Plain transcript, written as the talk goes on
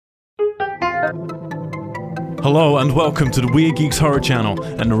Hello and welcome to the Weird Geeks Horror Channel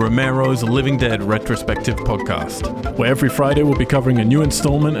and the Romero's Living Dead Retrospective Podcast, where every Friday we'll be covering a new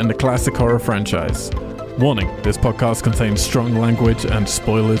installment in the classic horror franchise. Warning, this podcast contains strong language and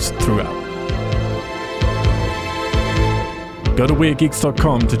spoilers throughout. Go to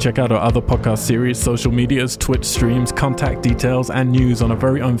WeirdGeeks.com to check out our other podcast series, social medias, Twitch streams, contact details, and news on our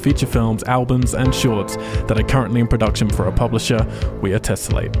very own feature films, albums, and shorts that are currently in production for our publisher, We Are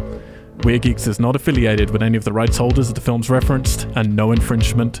Tessellate. Weird Geeks is not affiliated with any of the rights holders of the films referenced, and no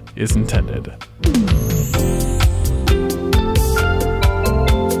infringement is intended.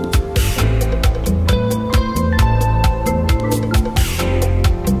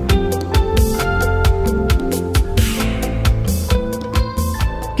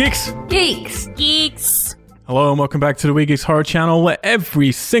 Geeks. Hello and welcome back to the Weird Geeks Horror Channel, where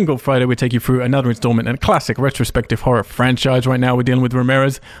every single Friday we take you through another installment in a classic retrospective horror franchise. Right now we're dealing with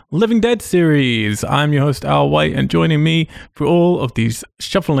Romero's Living Dead series. I'm your host Al White, and joining me for all of these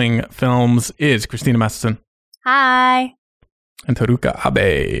shuffling films is Christina Masterson. Hi. And Haruka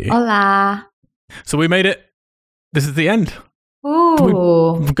Abe. Hola. So we made it. This is the end.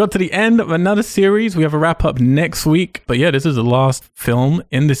 Ooh. We've got to the end of another series. We have a wrap up next week. But yeah, this is the last film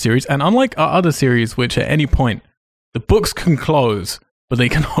in the series. And unlike our other series, which at any point the books can close, but they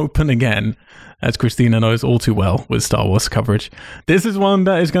can open again, as Christina knows all too well with Star Wars coverage, this is one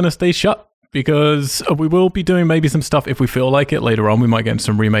that is going to stay shut because we will be doing maybe some stuff if we feel like it later on. We might get into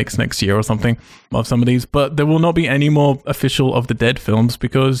some remakes next year or something of some of these, but there will not be any more official of the Dead films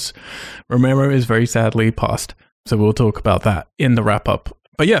because Romero is very sadly passed. So we'll talk about that in the wrap-up.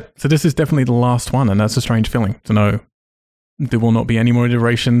 But yeah, so this is definitely the last one, and that's a strange feeling to know there will not be any more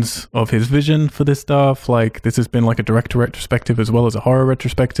iterations of his vision for this stuff. Like, this has been like a director retrospective as well as a horror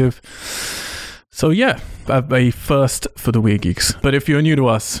retrospective. So yeah, a first for the Weird Geeks. But if you're new to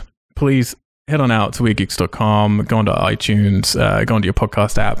us, please head on out to weirdgeeks.com, go onto iTunes, go onto your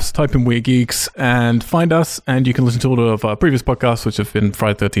podcast apps, type in Weird Geeks, and find us, and you can listen to all of our previous podcasts, which have been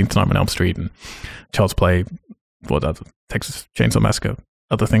Friday the 13th, Nightmare on Elm Street, and Child's Play, what other, Texas Chainsaw Massacre,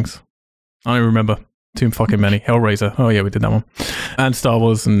 other things. I don't remember. Too fucking many. Hellraiser. Oh yeah, we did that one. And Star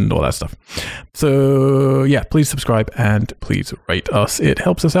Wars and all that stuff. So yeah, please subscribe and please rate us. It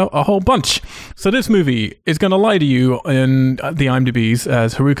helps us out a whole bunch. So this movie is going to lie to you in the IMDb's,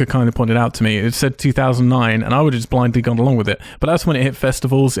 as Haruka kindly pointed out to me. It said 2009 and I would have just blindly gone along with it. But that's when it hit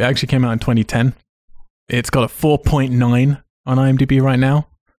festivals. It actually came out in 2010. It's got a 4.9 on IMDb right now.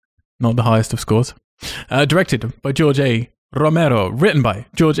 Not the highest of scores. Directed by George A. Romero. Written by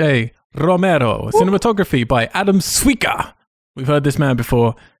George A. Romero. Cinematography by Adam Suica. We've heard this man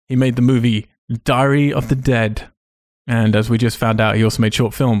before. He made the movie Diary of the Dead. And as we just found out, he also made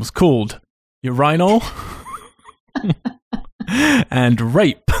short films called Urinal and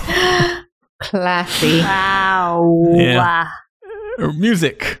Rape. Classy. Wow. Yeah.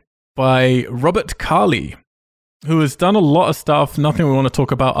 Music by Robert Carley, who has done a lot of stuff, nothing we want to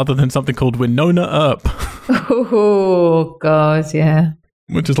talk about other than something called Winona Earp. Oh, God, yeah.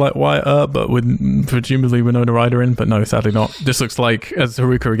 Which is like Wyatt Earp, but with presumably Winona Ryder in, but no, sadly not. This looks like, as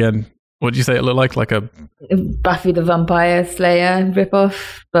Haruka again, what did you say it looked like? Like a Buffy the Vampire Slayer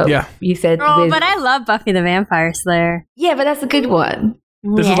ripoff. But yeah. You said... Oh, but I love Buffy the Vampire Slayer. Yeah, but that's a good one.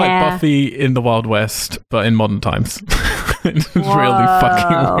 This is like Buffy in the Wild West, but in modern times. It's really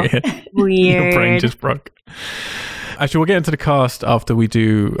fucking weird. Your brain just broke. Actually, we'll get into the cast after we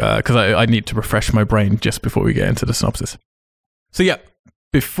do, because I need to refresh my brain just before we get into the synopsis. So yeah,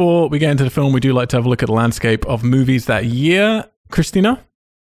 before we get into the film, we do like to have a look at the landscape of movies that year. Christina,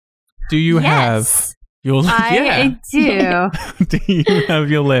 do you have your list? I do. Do you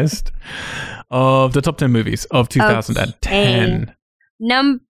have your list of the top 10 movies of 2010? Okay.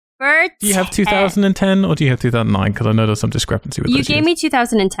 Number 10. Do you have 2010 or do you have 2009? Because I know there's some discrepancy with those. You gave me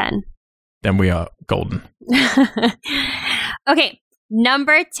 2010. Then we are golden. Okay,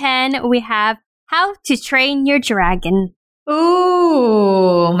 number 10, we have How to Train Your Dragon.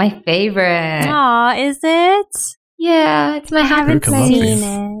 Ooh, my favorite. Aw, is it? Yeah, it's my I haven't Haruka seen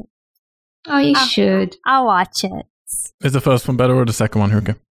it. Oh, you should. I'll watch it. Is the first one better or the second one,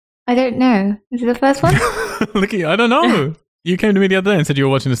 Haruka? I don't know. Is it the first one? Look at you. I don't know. You came to me the other day and said you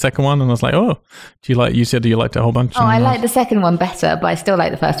were watching the second one, and I was like, oh, do you like? You said you liked it a whole bunch. Oh, I like the second one better, but I still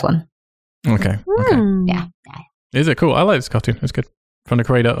like the first one. Okay. Yeah. Is it cool? I like this cartoon. It's good. From the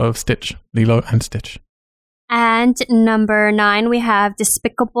creator of Stitch, Lilo and Stitch. And number 9, we have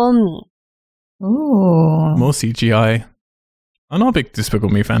Despicable Me. Ooh. More CGI. I'm not a big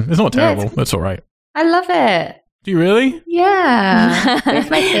Despicable Me fan. It's not terrible. It's all right. I love it. Do you really? Yeah. It's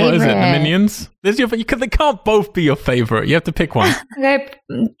my favorite. What is it? The Minions? They can't both be your favorite. You have to pick one. Okay,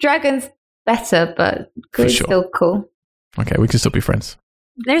 dragons better, but good, sure. still cool. Okay, we can still be friends.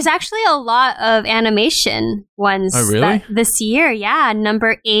 There's actually a lot of animation ones this year. Yeah,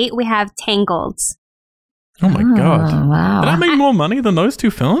 number 8, we have Tangled. Oh my god. Wow. Did that make more money than those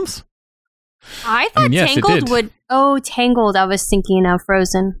 2 films? I thought yes, Tangled would... Oh, Tangled. I was thinking of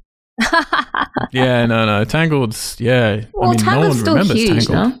Frozen. Yeah, no. Tangled's... Yeah. Well, Tangled's no one remembers huge,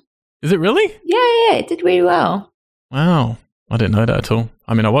 Tangled. No? Is it really? Yeah. It did really well. Wow. I didn't know that at all.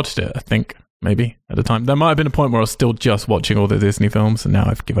 I mean, I watched it, I think, maybe, at the time. There might have been a point where I was still just watching all the Disney films, and now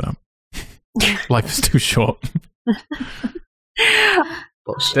I've given up. Life is too short.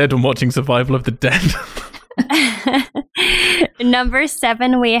 Instead, I'm watching Survival of the Dead. Number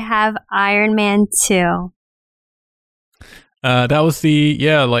 7, we have Iron Man 2. That was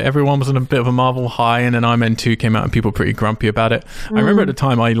everyone was on a bit of a Marvel high, and then Iron Man 2 came out and people were pretty grumpy about it. I remember at the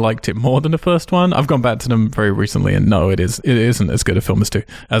time I liked it more than the first one. I've gone back to them very recently, and no, it isn't as good a film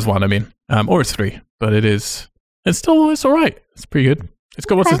as 1, I mean. Or it's 3, but it's all right. It's pretty good. It's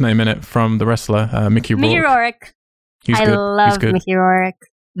got what's his name in it from the wrestler, Mickey Rourke. Mickey Rourke. I love Mickey Rourke.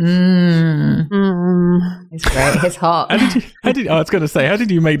 He's great. He's hot. I was going to say, how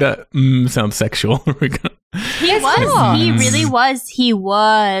did you make that sound sexual? He was. He really was. He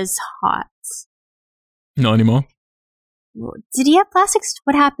was hot. Not anymore. Did he have plastic?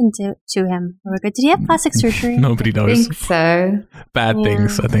 What happened to him? Did he have plastic surgery? Nobody knows. I think so. Bad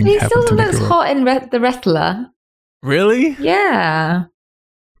things, I think. He still looks hot in The Wrestler. Really? Yeah.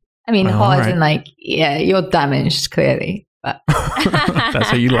 I mean, hot as in you're damaged, clearly. But that's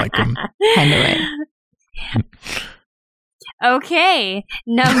how you like them. Anyway. Okay,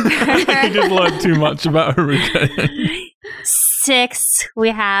 number... You just learned too much about Haruka. 6, we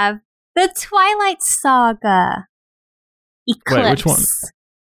have The Twilight Saga. Eclipse. Wait, which one?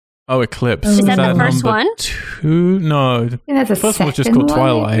 Oh, Eclipse. Is that the first one? 2? No. The first one was just called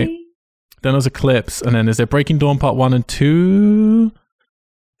Twilight. Maybe? Then there's Eclipse. And then is there Breaking Dawn Part 1 and 2?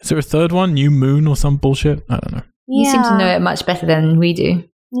 Is there a third one? New Moon or some bullshit? I don't know. You seem to know it much better than we do.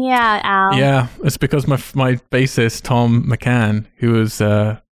 Yeah, Al. Yeah, it's because my bassist, Tom McCann, who was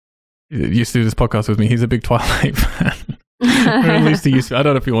used to do this podcast with me, he's a big Twilight fan. Or at least he used to. I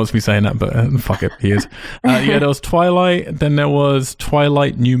don't know if he wants me saying that, but fuck it, he is. There was Twilight, then there was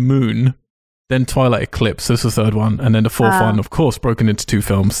Twilight New Moon, then Twilight Eclipse, this was the third one, and then the fourth one, of course, broken into 2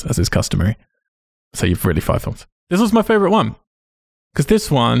 films, as is customary. So you've really 5 films. This was my favorite one, because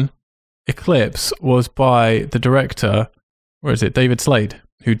this one, Eclipse, was by the director, where is it, David Slade,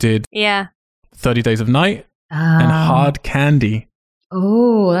 who did 30 Days of Night and Hard Candy.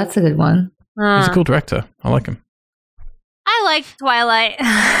 Oh, that's a good one. He's a cool director. I like him. I like Twilight.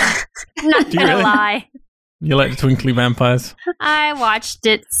 I'm not going to lie. You like the twinkly vampires? I watched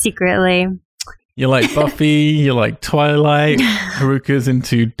it secretly. You like Buffy, you like Twilight, Haruka's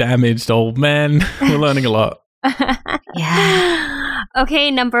into damaged old men. We're learning a lot. Yeah.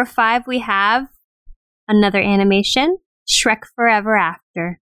 Okay, number 5, we have another animation, Shrek Forever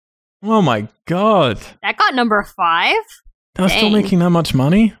After. Oh my god. That got number 5? That was still making that much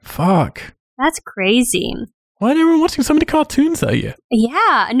money? Fuck. That's crazy. Why are everyone watching so many cartoons that year?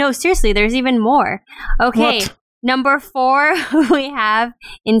 Yeah, no, seriously, there's even more. Okay, what? Number 4, we have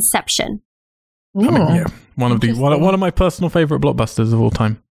Inception. I mean, one of my personal favorite blockbusters of all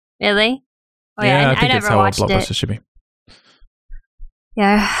time. Really? Oh I think I it's never how watched a blockbuster should be.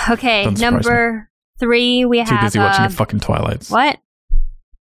 Yeah. Okay. Number 3, we have. Too busy watching your fucking Twilights. What?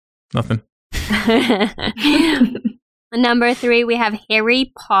 Nothing. Number 3, we have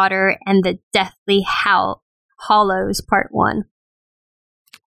Harry Potter and the Deathly Hallows Part 1.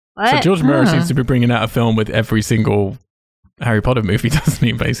 What? So George Miller seems to be bringing out a film with every single Harry Potter movie, doesn't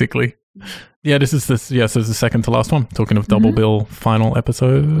he? Basically. Yeah, this is the second to last one. Talking of double bill final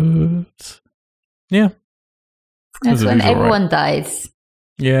episodes. Yeah. That's when everyone dies.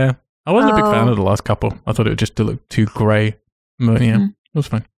 Yeah. I wasn't a big fan of the last couple. I thought it just looked too grey. But yeah, it was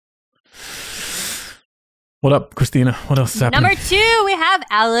fine. What up, Christina? What else is happening? Number 2, we have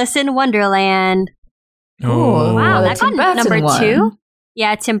Alice in Wonderland. Oh, wow. That got number 2.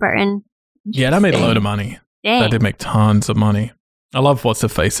 Yeah, Tim Burton. Yeah, that made a load of money. Dang. That did make tons of money. I love what's her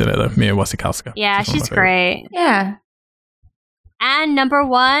face in it, though. Mia Wasikowska. Yeah, she's great. Yeah. And number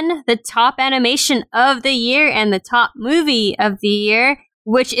 1, the top animation of the year and the top movie of the year,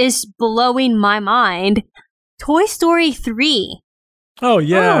 which is blowing my mind, Toy Story 3. Oh,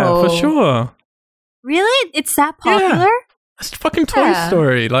 yeah, for sure. Really? It's that popular? Yeah. It's fucking Toy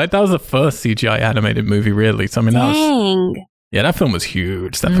Story. Like, that was the first CGI animated movie, really. So, I mean, that film was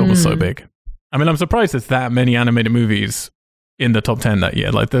huge. That film was so big. I mean, I'm surprised there's that many animated movies in the top 10 that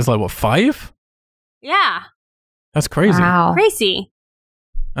year. Like, there's 5? Yeah. That's crazy. Wow. Crazy.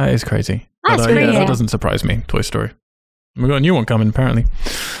 That is crazy. That's but, crazy. That doesn't surprise me. Toy Story. We've got a new one coming, apparently.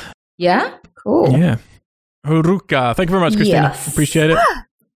 Yeah? Cool. Yeah. Haruka. Thank you very much, Christina. Yes. Appreciate it.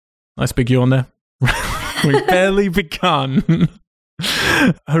 Nice big yawn there. We've barely begun.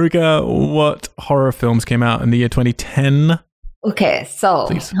 Haruka, what horror films came out in the year 2010? Okay, so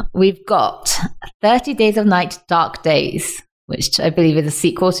Please. we've got 30 Days of Night, Dark Days, which I believe is a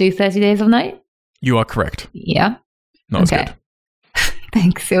sequel to 30 Days of Night. You are correct. Yeah. Not as Okay. good.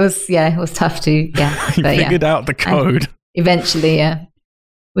 Thanks. It was tough to, yeah. You But yeah, figured out the code. eventually, yeah.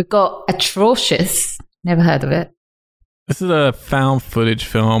 We've got Atrocious. Never heard of it. This is a found footage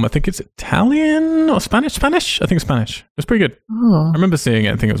film. I think it's Italian or Spanish? Spanish? I think it's Spanish. It's pretty good. Oh, I remember seeing it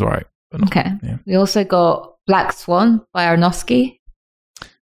and thinking it was all right. But not- okay. Yeah. We also got Black Swan by Aronofsky.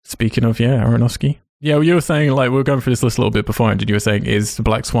 Speaking of, Aronofsky. Yeah, well, you were saying, like, we were going through this list a little bit beforehand, and you were saying, is The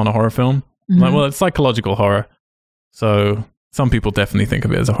Black Swan a horror film? Mhm. Like, well, it's psychological horror. So some people definitely think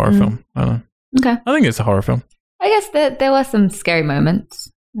of it as a horror film. I don't know. Okay. I think it's a horror film. I guess there were some scary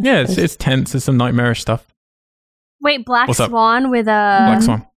moments. I Yeah, suppose. it's tense. There's some nightmarish stuff. Wait, Black What's up? Swan with Black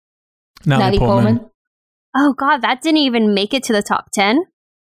Swan. Natalie Portman. Oh God, that didn't even make it to the top 10.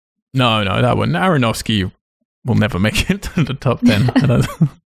 No, that one. Aronofsky will never make it to the top 10. I can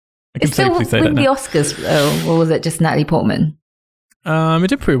It still safely say win that the now. Oscars, though, or was it just Natalie Portman? It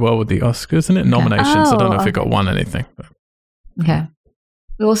did pretty well with the Oscars, isn't it? Nominations. I don't know if okay. it got won anything. But. Okay.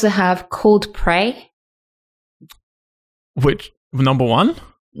 We also have Cold Prey. Which, number one?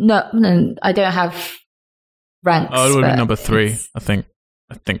 No, I don't have ranks. Oh, it would be but number 3, it's- I think.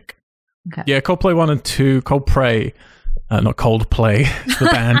 Okay. Yeah, Coldplay 1 and 2, Coldplay, not Coldplay, it's the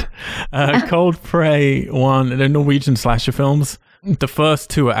band. Coldplay 1, they're Norwegian slasher films. The first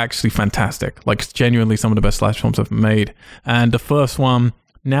 2 are actually fantastic, like genuinely some of the best slasher films I've made. And the first one,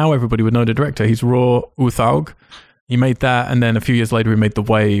 now everybody would know the director. He's Roar Uthaug. He made that, and then a few years later he made The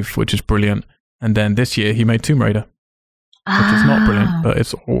Wave, which is brilliant. And then this year he made Tomb Raider, which is not brilliant, but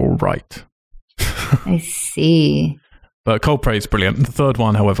it's all right. I see. But Coldplay is brilliant. The third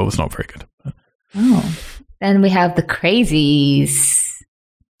one, however, was not very good. Oh. Then we have The Crazies.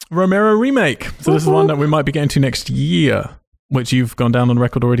 Romero remake. So this is one that we might be getting to next year, which you've gone down on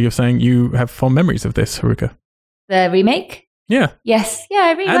record already of saying you have fond memories of this, Haruka. The remake? Yeah. Yes. Yeah,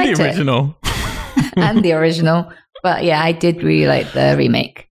 I really And liked the original. it. And the original. But yeah, I did really like the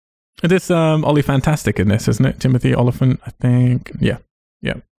remake. It is Ollie Fantastic in this, isn't it? Timothy Oliphant, I think. Yeah.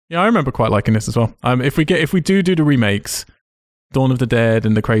 Yeah, I remember quite liking this as well. If we do the remakes, Dawn of the Dead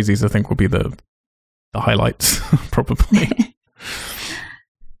and The Crazies, I think will be the highlights, probably.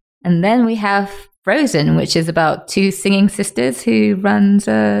 And then we have Frozen, which is about 2 singing sisters who runs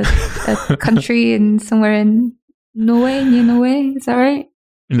a country somewhere in Norway, near Norway. Is that right?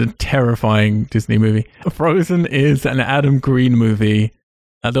 In a terrifying Disney movie. Frozen is an Adam Green movie.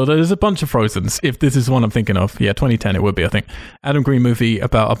 Although there's a bunch of Frozens, if this is one I'm thinking of. Yeah, 2010 it would be, I think. Adam Green movie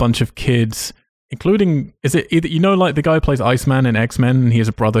about a bunch of kids, including, is it either, like the guy who plays Iceman in X-Men, and he has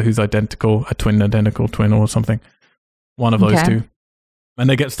a brother who's identical twin or something. One of those two. And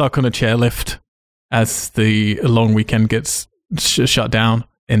they get stuck on a chairlift as the long weekend gets shut down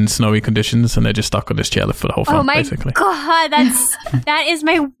in snowy conditions, and they're just stuck on this chairlift for the whole film, Oh my basically. God, that is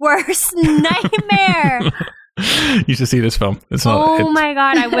my worst nightmare. You should see this film. It's not. Oh my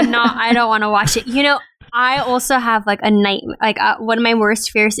God, I don't want to watch it. You know, I also have like a night, like one of my worst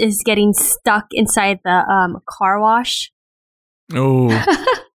fears is getting stuck inside the car wash. Oh,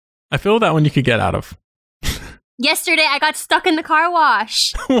 I feel that one you could get out of. Yesterday, I got stuck in the car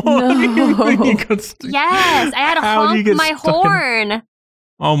wash. What do you mean you got Yes, I had to How do you honk get my stuck in- horn.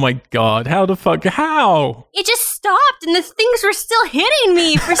 Oh my God! How the fuck? How? It just stopped, and the things were still hitting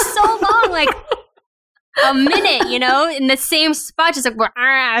me for so long, like a minute, you know, in the same spot. Just like,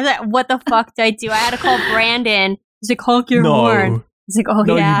 I was like, what the fuck do I do? I had to call Brandon. He's like, honk your horn. He's like, oh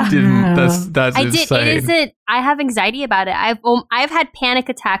No, yeah. you didn't. That's I insane. did. It isn't. I have anxiety about it. I've had panic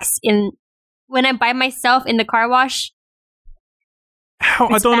attacks when I'm by myself in the car wash. How?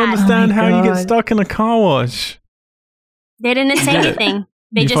 I It's don't bad. understand Oh my how you get God. stuck in a car wash. They didn't say did it. anything.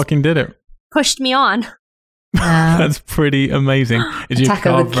 They You just fucking did it. pushed me on. That's pretty amazing. Is your Attack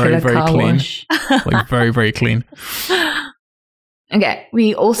of car the very, Killer very Car clean? Wash. Like very, very clean. Okay,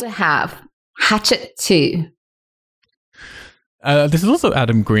 we also have Hatchet 2. This is also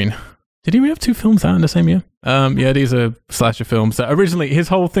Adam Green. Did he have 2 films out in the same year? Yeah, these are slasher films. So originally, his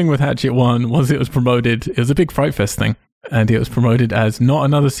whole thing with Hatchet 1 was it was a big Fright Fest thing. And it was promoted as not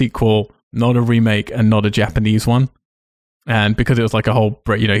another sequel, not a remake, and not a Japanese one. And because it was like a whole,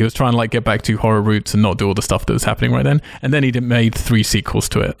 he was trying to like get back to horror roots and not do all the stuff that was happening right then. And then he made 3 sequels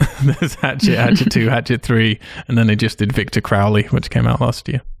to it. There's Hatchet, Hatchet 2, Hatchet 3, and then they just did Victor Crowley, which came out last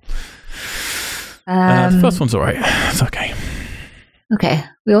year. The first one's all right. It's okay. Okay.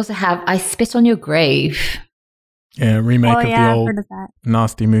 We also have I Spit on Your Grave. Yeah, remake of the old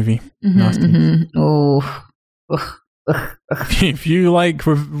nasty movie. Nasty. Oh. If you like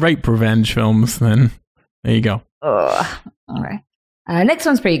rape revenge films, then there you go. All right. Next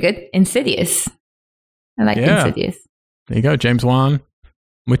one's pretty good. Insidious. I like Insidious. There you go. James Wan.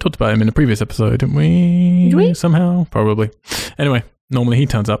 We talked about him in a previous episode, didn't we? Did we? Somehow? Probably. Anyway, normally he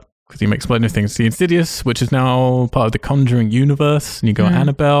turns up because he makes plenty of things. The Insidious, which is now part of the Conjuring universe. And you got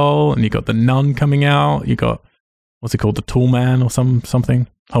Annabelle, and you got The Nun coming out. You got, what's it called? The Tool Man or something?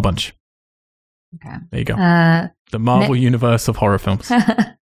 Whole bunch. Okay. There you go. The Marvel universe of horror films.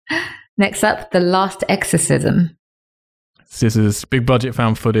 Next up, The Last Exorcism. This is big budget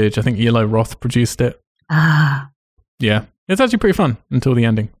found footage. I think Eli Roth produced it. Yeah. It's actually pretty fun until the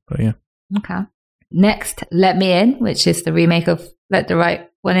ending. But yeah. Okay. Next, Let Me In, which is the remake of Let the Right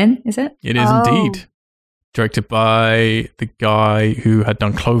One In, is it? It is indeed. Directed by the guy who had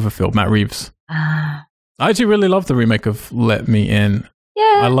done Cloverfield, Matt Reeves. I actually really love the remake of Let Me In.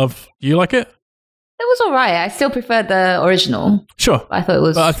 Yeah. Do you like it? It was all right. I still prefer the original. Sure. I thought it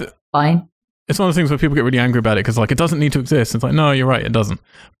was fine. It's one of the things where people get really angry about it because like it doesn't need to exist. It's like, no, you're right, it doesn't.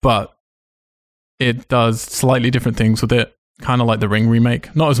 But it does slightly different things with it. Kind of like the Ring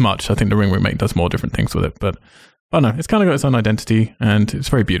remake. Not as much. I think the Ring remake does more different things with it. But I don't know. It's kind of got its own identity and it's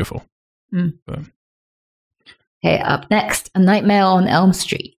very beautiful. Okay, up next, A Nightmare on Elm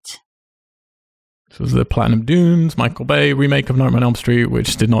Street. This was the Platinum Dunes, Michael Bay remake of Nightmare on Elm Street,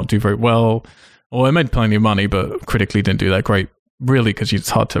 which did not do very well. Well, it made plenty of money, but critically didn't do that great. Really, because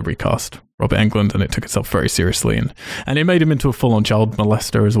it's hard to recast Robert Englund, and it took itself very seriously. And it made him into a full-on child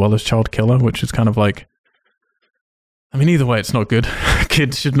molester as well as child killer, which is kind of like... I mean, either way, it's not good.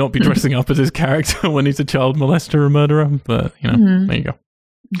 Kids should not be dressing up as his character when he's a child molester or murderer. But, there you go.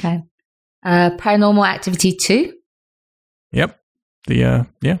 Okay. Paranormal Activity 2. Yep.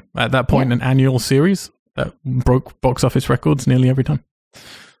 At that point, an annual series that broke box office records nearly every time.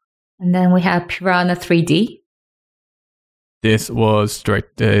 And then we have Piranha 3D. This was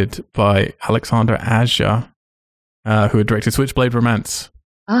directed by Alexander Aja, who had directed Switchblade Romance.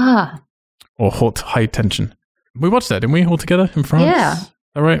 Or Haute High Tension. We watched that, didn't we, all together in France? Yeah.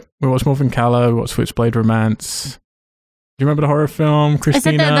 All right. We watched Morphin Calla, we watched Switchblade Romance. Do you remember the horror film,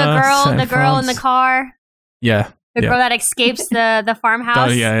 Christina? Is it the girl in the car? Yeah. The girl that escapes the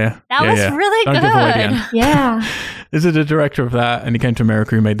farmhouse? Yeah. That was really Don't good. give away the end. Yeah. This is the director of that, and he came to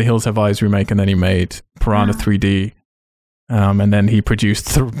America. He made The Hills Have Eyes remake, and then he made Piranha 3D. And then he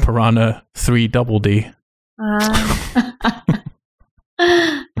produced Piranha 3 Double D. Oh,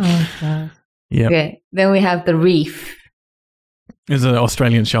 God. Yeah. Okay. Then we have The Reef. It's an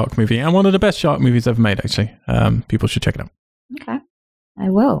Australian shark movie, and one of the best shark movies ever made, actually. People should check it out. Okay. I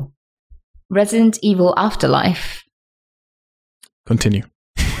will. Resident Evil Afterlife. Continue.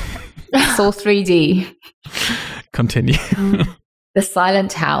 Saw 3D. Continue. The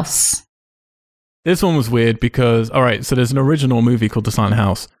Silent House. This one was weird because, all right, so there's an original movie called The Silent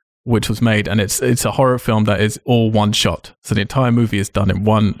House, which was made, and it's a horror film that is all one shot. So the entire movie is done in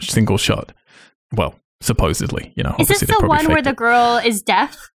one single shot. Well, supposedly, Is this the one where the girl is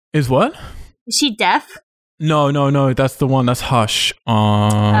deaf? Is what? Is she deaf? No. That's the one. That's Hush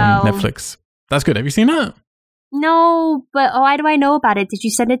on Netflix. That's good. Have you seen that? No, but why do I know about it? Did you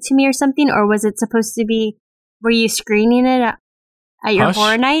send it to me or something? Or was it supposed to be, were you screening it at your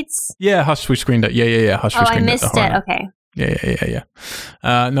horror nights? Yeah, Hush, we screened it. Yeah. Hush, we screened it. I missed it. Okay.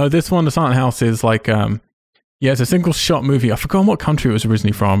 Yeah. No, this one, The Silent House, is like, it's a single shot movie. I forgot what country it was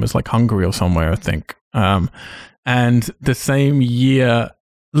originally from. It's like Hungary or somewhere, I think. And the same year,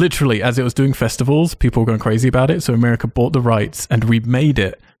 literally, as it was doing festivals, people were going crazy about it. So America bought the rights and remade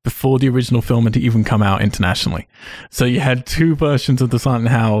it before the original film had even come out internationally. So you had 2 versions of The Silent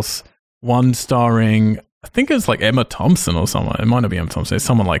House, one starring, I think it's like Emma Thompson or someone. It might not be Emma Thompson. It's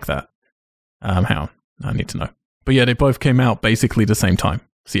someone like that. Hang on. I need to know. But yeah, they both came out basically the same time.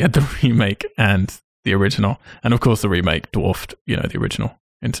 So you had the remake and the original. And of course, the remake dwarfed, the original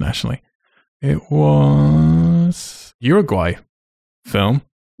internationally. It was Uruguay film.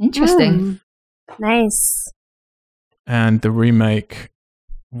 Interesting. Nice. And the remake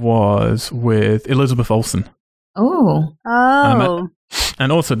was with Elizabeth Olsen. Oh.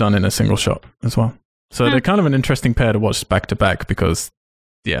 And also done in a single shot as well. So they're kind of an interesting pair to watch back to back because,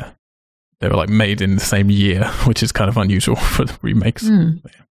 they were like made in the same year, which is kind of unusual for the remakes.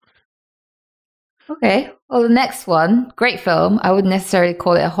 Okay. Well, the next one, great film. I wouldn't necessarily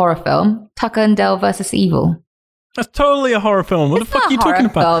call it a horror film. Tucker and Dale versus Evil. That's totally a horror film. What the fuck are you talking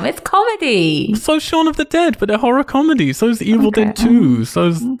about? Film. It's comedy. So Shaun of the Dead, but they're horror comedy. So's Evil Dead 2.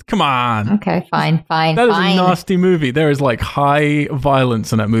 Come on. Okay, fine. That is a nasty movie. There is like high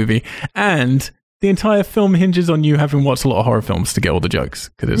violence in that movie. And the entire film hinges on you having watched a lot of horror films to get all the jokes.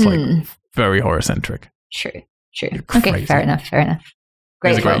 Because it's like very horror-centric. True. Okay, fair enough.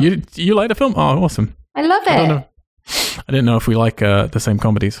 Great film. You like the film? Oh, awesome. I love it. I didn't know if we like the same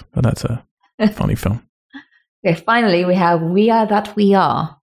comedies, but that's a funny film. Okay, finally, we have We Are That We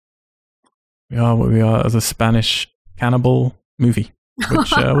Are. We Are What We Are as a Spanish cannibal movie,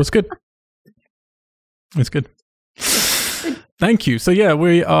 which was good. It's good. Thank you. So, yeah,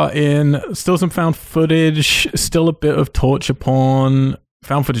 we are in still some found footage, still a bit of torture porn.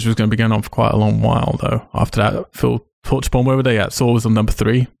 Found footage was going to be going on for quite a long while, though. After that, torture porn, where were they at? Saw was on number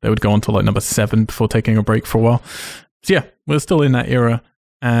 3. They would go on to like number 7 before taking a break for a while. So, yeah, we're still in that era.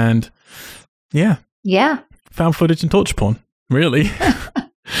 And, yeah. Found footage and torture porn, really.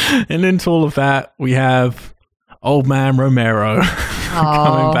 And into all of that, we have old man Romero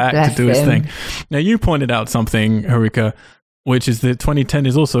coming back to do his thing. Now, you pointed out something, Haruka, which is that 2010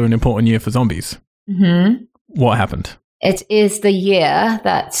 is also an important year for zombies. Mm-hmm. What happened? It is the year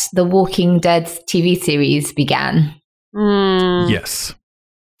that the Walking Dead TV series began. Yes,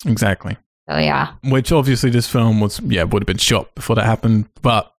 exactly. Oh, yeah. Which obviously this film would have been shot before that happened,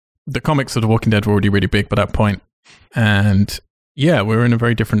 but the comics of The Walking Dead were already really big by that point. And yeah, we're in a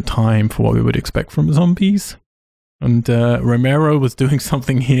very different time for what we would expect from zombies. And Romero was doing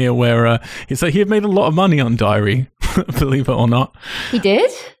something here where he had made a lot of money on Diary, believe it or not. He did?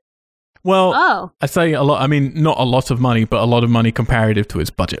 Well, I say a lot. I mean, not a lot of money, but a lot of money comparative to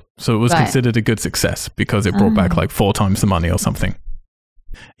his budget. So it was considered a good success because it brought back like 4 times the money or something.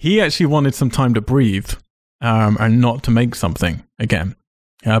 He actually wanted some time to breathe and not to make something again.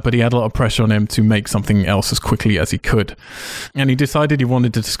 But he had a lot of pressure on him to make something else as quickly as he could. And he decided he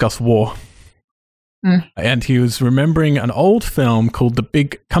wanted to discuss war. And he was remembering an old film called The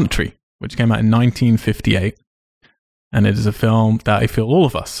Big Country, which came out in 1958. And it is a film that I feel all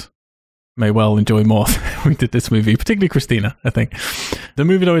of us may well enjoy more than we did this movie, particularly Christina, I think. The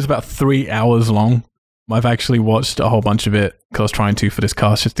movie, though, is about 3 hours long. I've actually watched a whole bunch of it because I was trying to for this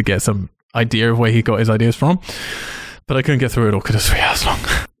cast just to get some idea of where he got his ideas from. But I couldn't get through it all because it's 3 hours long.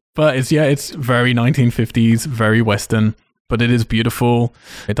 But it's very 1950s, very Western, but it is beautiful.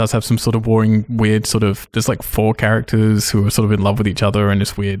 It does have some sort of warring, weird sort of, there's like 4 characters who are sort of in love with each other in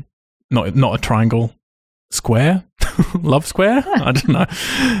this weird, not a triangle, square? Love square? I don't know.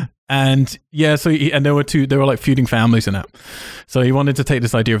 And yeah, and there were like feuding families in it. So he wanted to take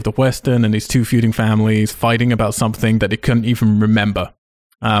this idea of the Western and these 2 feuding families fighting about something that they couldn't even remember.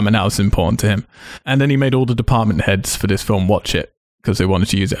 And that was important to him. And then he made all the department heads for this film watch it because they wanted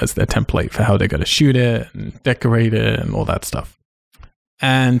to use it as their template for how they're going to shoot it and decorate it and all that stuff.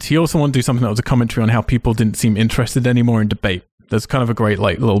 And he also wanted to do something that was a commentary on how people didn't seem interested anymore in debate. There's kind of a great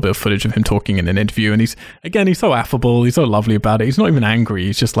like little bit of footage of him talking in an interview, and he's so affable, he's so lovely about it. He's not even angry.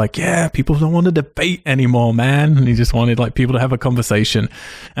 He's just like, yeah, people don't want to debate anymore, man. And he just wanted like people to have a conversation.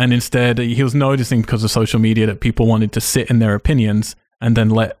 And instead, he was noticing because of social media that people wanted to sit in their opinions and then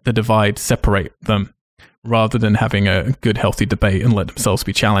let the divide separate them, rather than having a good, healthy debate and let themselves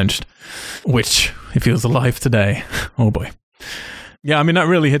be challenged, which it feels alive today. Oh boy. Yeah, I mean, that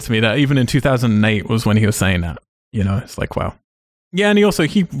really hits me that even in 2008 was when he was saying that. You know, it's like, wow. Yeah, and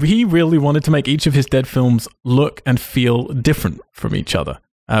he really wanted to make each of his Dead films look and feel different from each other,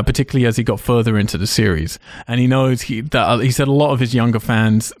 particularly as he got further into the series. And he knows that he said a lot of his younger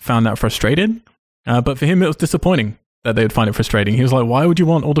fans found that frustrated, but for him it was disappointing that they would find it frustrating. He was like, why would you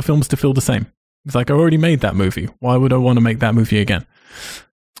want all the films to feel the same? He's like, I already made that movie. Why would I want to make that movie again?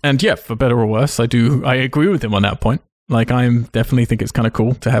 And yeah, for better or worse, I agree with him on that point. Like, I definitely think it's kind of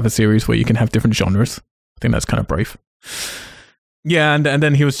cool to have a series where you can have different genres. I think that's kind of brave. Yeah, and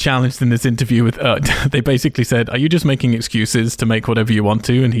then he was challenged in this interview with, they basically said, are you just making excuses to make whatever you want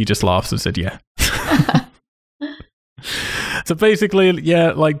to? And he just laughs and said, yeah. So basically,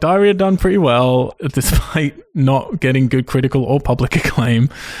 yeah, like Diary had done pretty well, despite not getting good critical or public acclaim,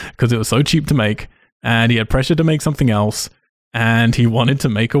 because it was so cheap to make, and he had pressure to make something else, and he wanted to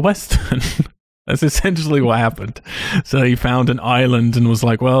make a Western. That's essentially what happened. So he found an island and was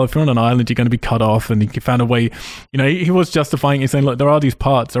like, well, if you're on an island, you're going to be cut off. And he found a way, you know, he was justifying it, saying, look, there are these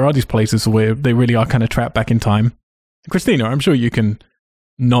places where they really are kind of trapped back in time. Christina, I'm sure you can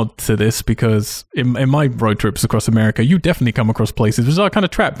nod to this because in my road trips across America, you definitely come across places which are kind of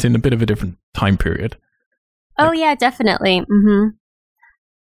trapped in a bit of a different time period. Oh, yeah, definitely. Mm-hmm.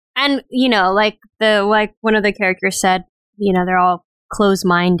 And, like one of the characters said, they're all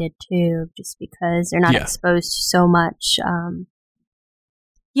closed-minded too, just because they're not exposed to so much.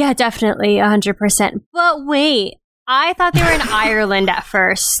 Yeah, definitely 100%. But wait, I thought they were in Ireland at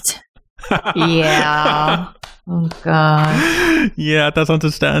first. Yeah. Oh, God. Yeah, that's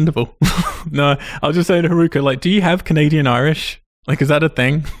understandable. No, I'll just say to Haruka, like, do you have Canadian Irish? Like, is that a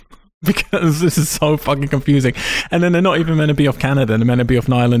thing? Because this is so fucking confusing. And then they're not even meant to be off Canada. They're meant to be off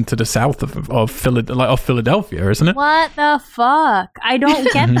an island to the south of Philadelphia, isn't it? What the fuck? I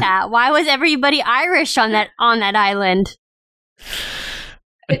don't get that. Why was everybody Irish on that island?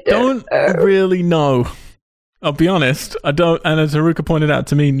 I don't really know. I'll be honest. I don't. And as Haruka pointed out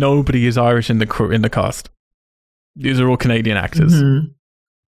to me, nobody is Irish in the cast. These are all Canadian actors. Mm-hmm.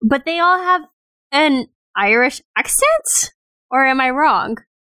 But they all have an Irish accent? Or am I wrong?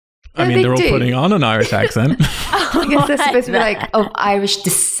 I mean, they're all putting on an Irish accent. I guess they're supposed to be like of Irish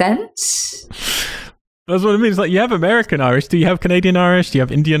descent. That's what it means. Like, you have American Irish. Do you have Canadian Irish? Do you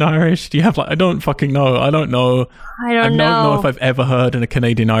have Indian Irish? Do you have, like, I don't fucking know. I don't know. I don't know if I've ever heard a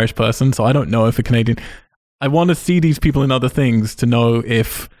Canadian Irish person, so I don't know if a Canadian... I want to see these people in other things to know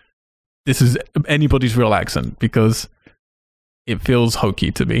if this is anybody's real accent, because it feels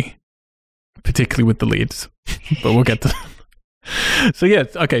hokey to me, particularly with the leads. But we'll get to... So yeah,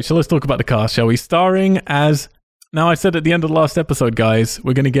 okay, so let's talk about the cast, shall we? Starring as... Now, I said at the end of the last episode, guys,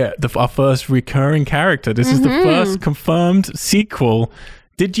 we're going to get our first recurring character. This is the first confirmed sequel.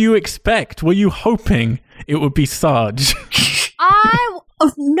 Did you expect, were you hoping it would be Sarge?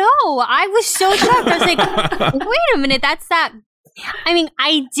 No, I was so shocked. I was like, wait a minute, that's that... I mean,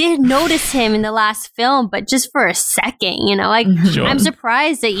 I did notice him in the last film, but just for a second, Sure. I'm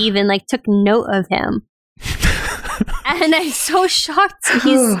surprised they even, took note of him. And I'm so shocked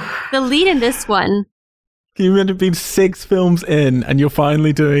he's the lead in this one. You meant to be 6 films in, and you're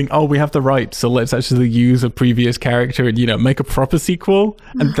finally doing, we have the rights, so let's actually use a previous character and, make a proper sequel?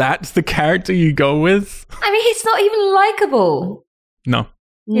 And that's the character you go with? I mean, he's not even likable. No.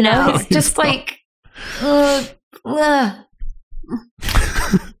 It's just like... Those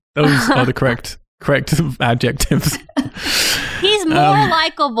are the correct adjectives. He's more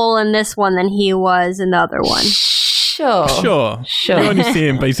likable in this one than he was in the other one. Sure. You only see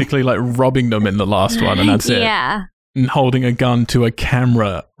him basically robbing them in the last one, and that's it. Yeah. And holding a gun to a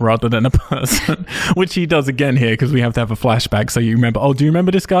camera rather than a person, which he does again here because we have to have a flashback so you remember. Do you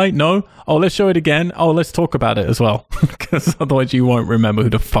remember this guy? No? Let's show it again. Let's talk about it as well, because otherwise you won't remember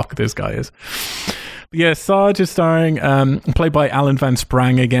who the fuck this guy is. But yeah, Sarge is starring, played by Alan Van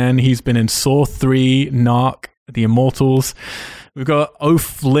Sprang again. He's been in Saw 3, Narc, The Immortals. We've got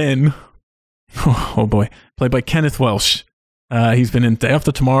O'Flynn. Oh boy. Played by Kenneth Welsh. He's been in Day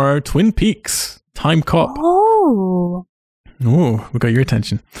After Tomorrow, Twin Peaks, Time Cop. Oh, we got your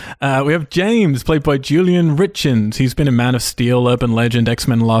attention. We have James, played by Julian Richins. He's been in Man of Steel, Urban Legend,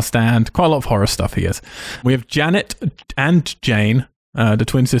 X-Men Last Stand. Quite a lot of horror stuff he is. We have Janet and Jane, the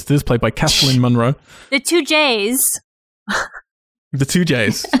twin sisters, played by Kathleen Munro. The 2 J's. The 2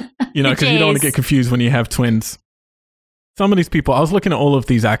 J's. Because you don't want to get confused when you have twins. Some of these people, I was looking at all of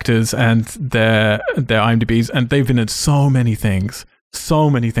these actors and their IMDb's, and they've been in so many things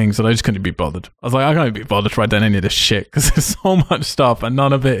that I just couldn't be bothered. I was like, I can't be bothered to write down any of this shit because there's so much stuff and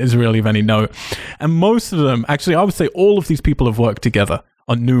none of it is really of any note. And most of them, actually, I would say all of these people have worked together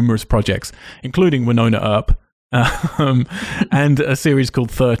on numerous projects, including Winona Earp and a series called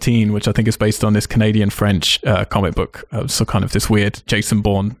 13, which I think is based on this Canadian-French comic book. So kind of this weird James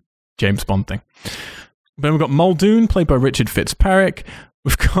Bond thing. Then we've got Muldoon, played by Richard Fitzpatrick.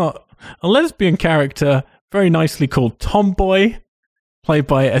 We've got a lesbian character, very nicely called Tomboy, played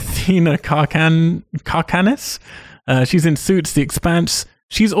by Athena Karkanis. She's in Suits, The Expanse.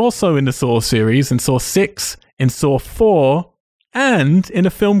 She's also in the Saw series, in Saw 6, in Saw 4, and in a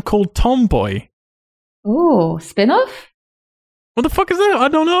film called Tomboy. Oh, spin-off? What the fuck is that? I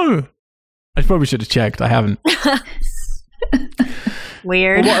don't know. I probably should have checked. I haven't.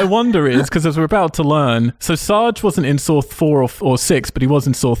 Weird. Well, what I wonder is, because as we're about to learn, so Sarge wasn't in Saw 4 or 6, but he was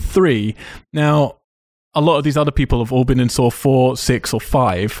in Saw 3. Now, a lot of these other people have all been in Saw 4, 6, or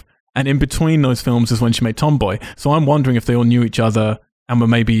 5, and in between those films is when she made Tomboy. So I'm wondering if they all knew each other and were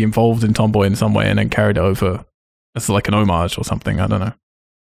maybe involved in Tomboy in some way and then carried it over as like an homage or something. I don't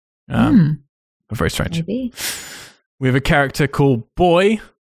know. Very strange. Maybe. We have a character called Boy,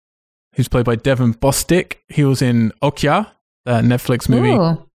 who's played by Devin Bostick. He was in Okja, that Netflix movie.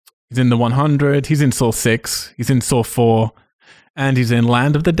 Ooh. He's in The 100. He's in Saw 6. He's in Saw 4. And he's in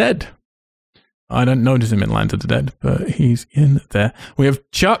Land of the Dead. I don't notice him in Land of the Dead, but he's in there. We have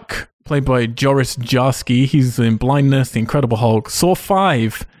Chuck, played by Joris Jarski. He's in Blindness, The Incredible Hulk, Saw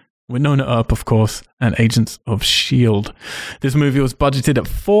 5, Winona Earp, of course, and Agents of S.H.I.E.L.D. This movie was budgeted at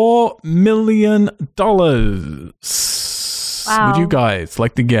 $4 million. Wow. Would you guys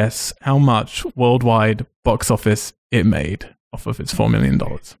like to guess how much worldwide box office it made off of its $4 million?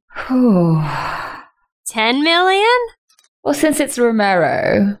 Whew. 10 million? Well, since it's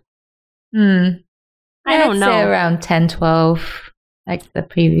Romero, I don't know. Say around 10, 12, like the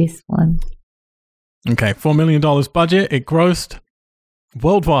previous one. Okay, $4 million budget. It grossed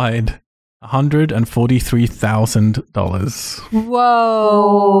worldwide $143,000.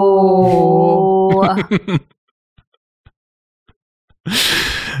 Whoa.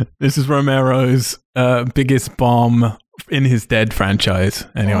 This is Romero's biggest bomb in his Dead franchise.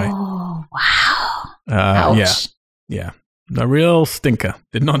 Anyway. Oh, wow. Ouch. Yeah. A real stinker.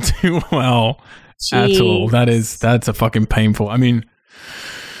 Did not do well at all. That's a fucking painful. I mean,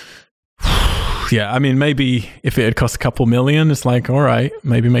 yeah, I mean, maybe if it had cost a couple million, it's like, all right,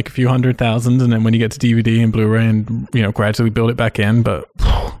 maybe make a few 100,000, and then when you get to DVD and Blu-ray and, gradually build it back in, but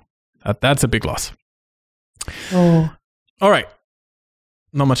that's a big loss. Oh. All right.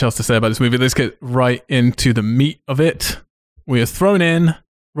 Not much else to say about this movie. Let's get right into the meat of it. We are thrown in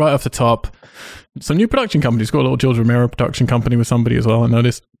right off the top some new production companies. Got a little George Romero production company with somebody as well, I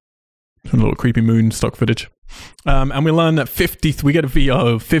noticed. Some little creepy moon stock footage. And we learn that we get a VO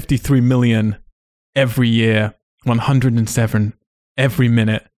of 53 million every year, 107 every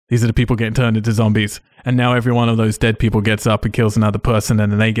minute. These are the people getting turned into zombies. And now every one of those dead people gets up and kills another person,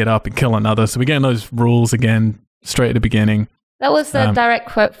 and then they get up and kill another. So we're getting those rules again straight at the beginning. That was a direct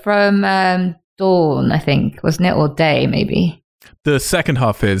quote from Dawn, I think, wasn't it? Or Day, maybe. The second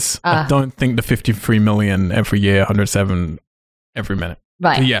half is, I don't think the 53 million every year, 107 every minute.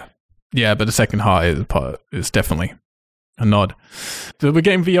 Right. Yeah, but the second half is definitely a nod. So we're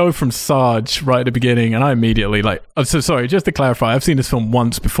getting VO from Sarge right at the beginning, and I immediately sorry, just to clarify, I've seen this film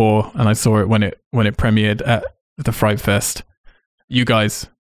once before, and I saw it when it premiered at the Fright Fest. You guys,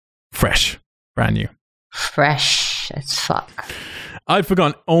 fresh, brand new. Fresh as fuck. I'd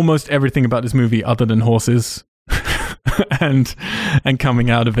forgotten almost everything about this movie other than horses. and coming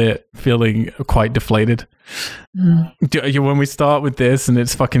out of it feeling quite deflated. When we start with this and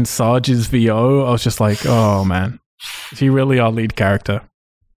it's fucking Sarge's VO, I was just like, oh man, is he really our lead character?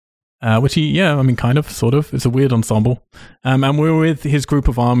 Which kind of, sort of. It's a weird ensemble. And we're with his group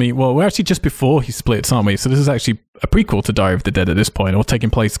of army. Well, we're actually just before he splits, aren't we? So this is actually a prequel to Diary of the Dead at this point, or taking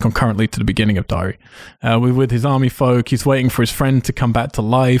place concurrently to the beginning of Diary. We're with his army folk. He's waiting for his friend to come back to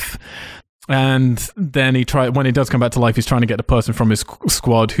life. And then when he does come back to life, he's trying to get the person from his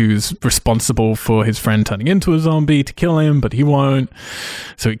squad who's responsible for his friend turning into a zombie to kill him, but he won't.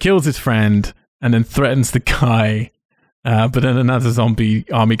 So he kills his friend and then threatens the guy. But then another zombie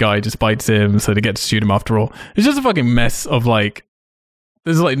army guy just bites him, so they get to shoot him after all. It's just a fucking mess of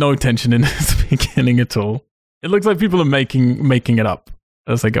there's no tension in this beginning at all. It looks like people are making it up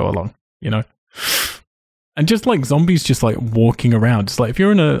as they go along, And just zombies just walking around. It's if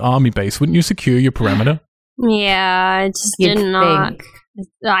you're in an army base, wouldn't you secure your perimeter? Yeah, I just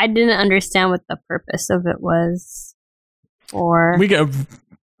I didn't understand what the purpose of it was for. We get a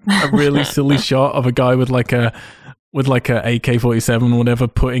really silly shot of a guy with a AK-47 or whatever,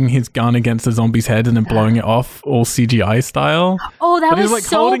 putting his gun against the zombie's head and then blowing it off, all CGI style. Oh, that was so bad. But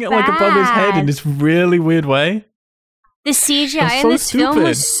he's holding it above his head in this really weird way. The CGI in this film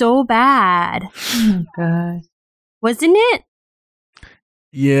was so bad. Oh my god. Wasn't it?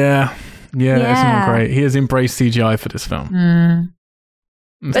 Yeah, it's not great. He has embraced CGI for this film.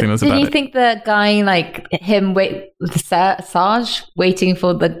 But did you think the guy, Sarge waiting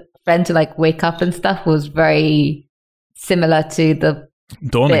for the friend to wake up and stuff was very similar to the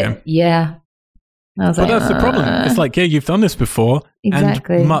Dawn again? Yeah. I was that's the problem. It's you've done this before.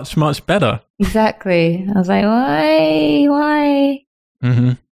 Exactly. And much, much better. Exactly. I was like, why?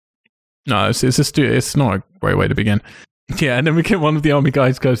 Mm-hmm. No, it's not a great way to begin. Yeah, and then we get one of the army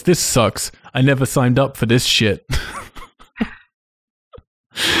guys goes, "This sucks. I never signed up for this shit."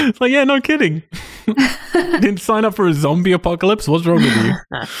 It's yeah, no kidding. Didn't sign up for a zombie apocalypse? What's wrong with you?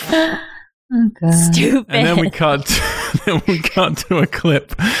 Oh, God. Stupid. And then we cut to a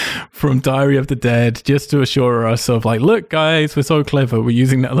clip from Diary of the Dead just to assure us of look guys, we're so clever. We're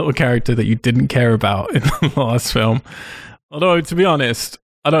using that little character that you didn't care about in the last film. Although, to be honest,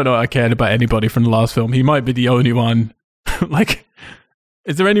 I don't know I cared about anybody from the last film. He might be the only one.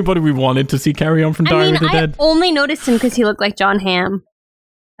 Is there anybody we wanted to see carry on from Diary of the Dead? I only noticed him because he looked like John Hamm.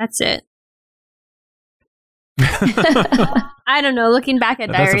 That's it. I don't know. Looking back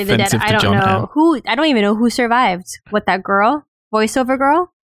at Diary of the Dead, I don't know who. I don't even know who survived. What, that girl? Voiceover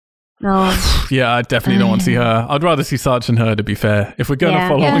girl? No. Yeah, I definitely don't want to see her. I'd rather see Sarge and her, to be fair. If we're going to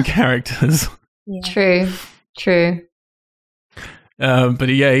follow on characters. True. But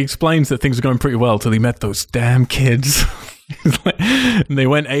he explains that things are going pretty well till he met those damn kids. And they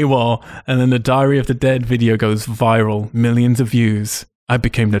went AWOL, and then the Diary of the Dead video goes viral. Millions of views. I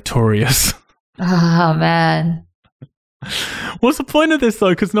became notorious. Oh, man. What's the point of this, though?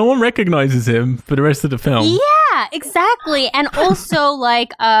 Because no one recognizes him for the rest of the film. Yeah, exactly. And also,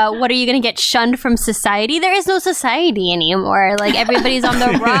 like, what are you going to get shunned from society? There is no society anymore. Like, everybody's on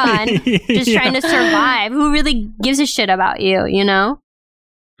the run, just trying to survive. Who really gives a shit about you, you know?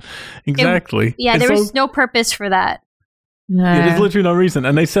 Exactly. There was no purpose for that. No. Yeah, there's literally no reason.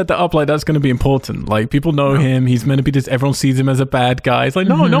 And they set that up like that's going to be important. Like, people know him. He's meant to be this. Everyone sees him as a bad guy. It's like,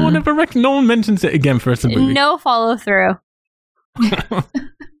 no one ever no one mentions it again for us in the movie. No follow through. What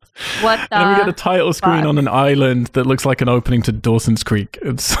the? And then we get a title screen on an island that looks like an opening to Dawson's Creek.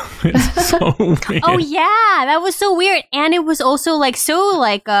 It's so weird. Oh yeah, that was so weird. And it was also like so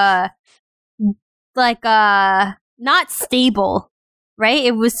not stable, right?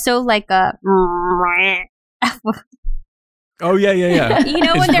 It was so like Oh yeah. You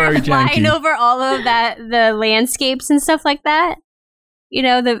know, when they're flying over all of the landscapes and stuff like that. You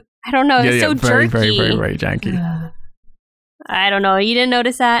know, I don't know, it's so very, jerky. very, very, very janky. I don't know. You didn't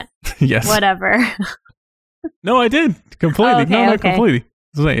notice that? Yes. Whatever. No, I did completely. Okay. Completely.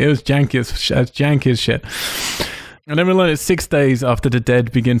 It was janky as shit. And then we learn it's 6 days after the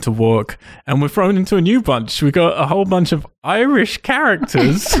dead begin to walk, and we're thrown into a new bunch. We got a whole bunch of Irish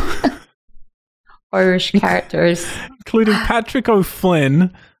characters. Irish characters, including Patrick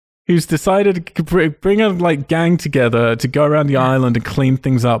O'Flynn, who's decided to bring a gang together to go around the island and clean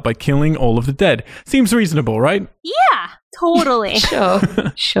things up by killing all of the dead. Seems reasonable, right? Yeah, totally. Sure.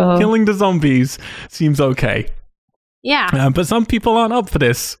 Killing the zombies seems okay. Yeah. But some people aren't up for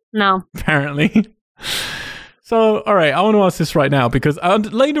this. No. Apparently. So, all right, I want to ask this right now because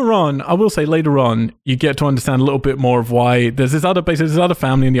later on, you get to understand a little bit more of why there's this other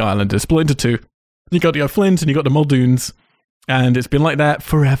family in the island. It's split into two. You got the O'Flynns and you got the Muldoons, and it's been like that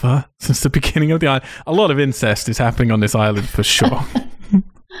forever since the beginning of the island. A lot of incest is happening on this island for sure.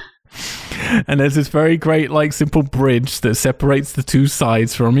 And there's this very great, simple bridge that separates the two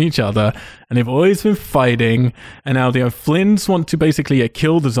sides from each other, and they've always been fighting. And now the O'Flynns want to basically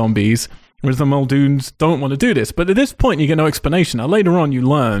kill the zombies, whereas the Muldoons don't want to do this. But at this point, you get no explanation. Now later on, you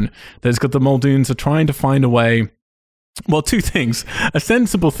learn that the Muldoons are trying to find a way. Well, two things. A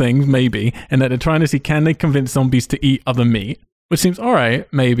sensible thing, maybe, and that they're trying to see, can they convince zombies to eat other meat? Which seems, all right,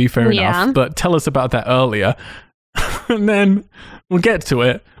 maybe, fair enough. But tell us about that earlier. And then we'll get to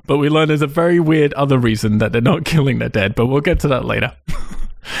it. But we learn there's a very weird other reason that they're not killing their dead. But we'll get to that later.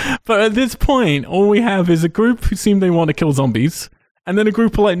 But at this point, all we have is a group who seem they want to kill zombies. And then a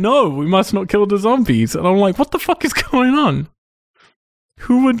group are like, no, we must not kill the zombies. And I'm like, what the fuck is going on?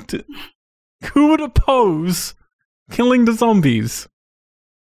 Who would oppose killing the zombies?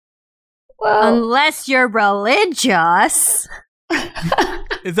 Well, unless you're religious.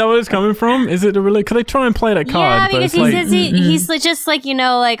 Is that where it's coming from? Is it a religion? Could they try and play that card? Yeah, because he says he's just like,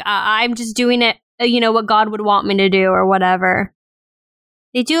 I'm just doing it, what God would want me to do or whatever.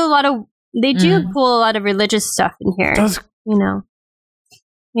 They do pull a lot of religious stuff in here.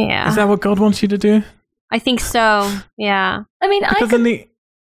 Yeah. Is that what God wants you to do? I think so. Yeah. I mean, I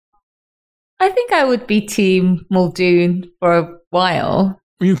think I would be Team Muldoon for a while.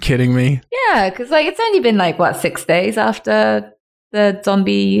 Are you kidding me? Yeah, because it's only been 6 days after the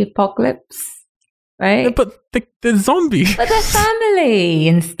zombie apocalypse, right? Yeah, but the zombies. But they're family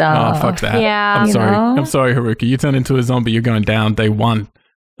and stuff. Oh, fuck that. Yeah. I'm sorry. know? I'm sorry, Haruka. You turn into a zombie, you're going down day one.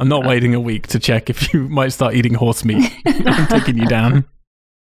 I'm not waiting a week to check if you might start eating horse meat. I'm taking you down.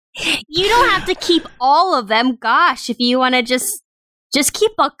 You don't have to keep all of them. Gosh, if you want to just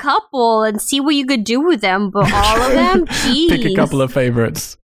keep a couple and see what you could do with them. But all of them? Jeez. Pick a couple of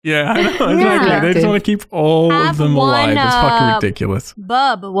favorites. Yeah, I know, exactly. Yeah. They just want to keep all of them alive. It's fucking ridiculous.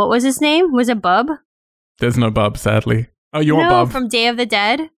 Bub. What was his name? Was it Bub? There's no Bub, sadly. Oh, you want Bub? From Day of the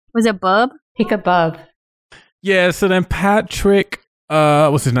Dead? Was it Bub? Pick a bub. Yeah, so then Patrick,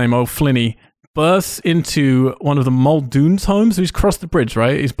 what's his name? Flinny, bursts into one of the Muldoons' homes. He's crossed the bridge,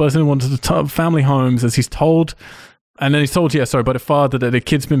 right? He's burst into one of the family homes as he's told. And then he's told, by the father that the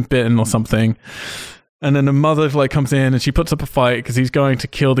kid's been bitten or something. And then the mother comes in and she puts up a fight because he's going to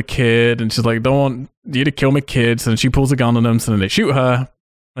kill the kid. And she's like, don't want you to kill my kids. And she pulls a gun on them. So then they shoot her.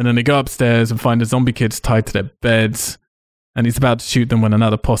 And then they go upstairs and find the zombie kids tied to their beds. And he's about to shoot them when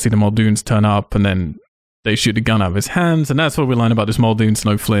another posse, the Muldoons, turn up. And then they shoot the gun out of his hands. And that's what we learn about this Muldoons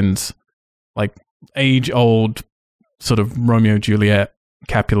and O'Flynn's age-old sort of Romeo Juliet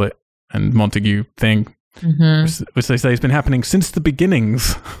Capulet and Montague thing, which they say has been happening since the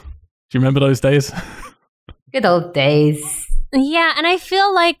beginnings. Do you remember those days? Good old days. Yeah, and I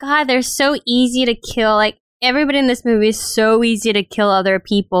feel like, God, they're so easy to kill. Like, everybody in this movie is so easy to kill other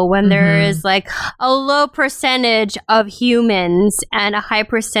people when there is, like, a low percentage of humans and a high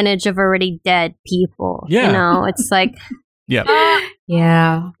percentage of already dead people. Yeah. You know, it's like...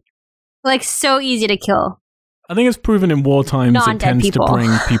 Yeah. Like, so easy to kill. I think it's proven in war times it Non-dead tends people. to bring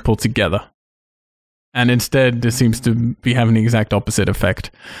people together. And instead, it seems to be having the exact opposite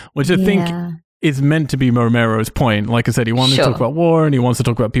effect, which I think is meant to be Romero's point. Like I said, he wanted to talk about war, and he wants to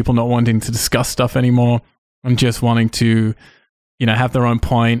talk about people not wanting to discuss stuff anymore and just wanting to, you know, have their own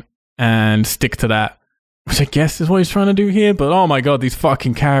point and stick to that, which I guess is what he's trying to do here. But oh my God, these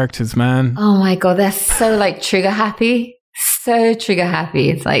fucking characters, man. Oh my God, they're so like trigger happy. So trigger happy.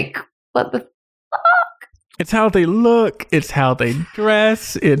 It's like, what the fuck? It's how they look. It's how they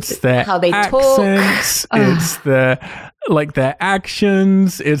dress. It's their how they accents. talk. It's their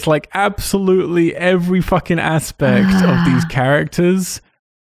actions. It's like absolutely every fucking aspect of these characters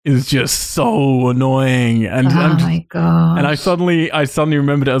is just so annoying. And oh my God. And I suddenly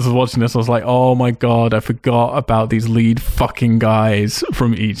remembered it as I was watching this. I was like, oh my God, I forgot about these lead fucking guys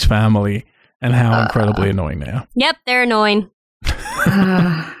from each family and how incredibly annoying they are. Yep, they're annoying.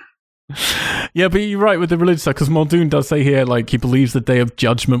 Yeah, but you're right with the religious stuff, because Muldoon does say here, like, he believes the day of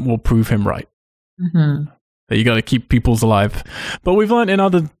judgment will prove him right. That you got to keep peoples alive. But we've learned in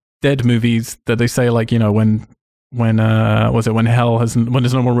other dead movies that they say, like, you know, when there's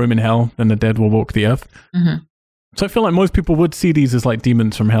no more room in hell, then the dead will walk the earth. So I feel like most people would see these as like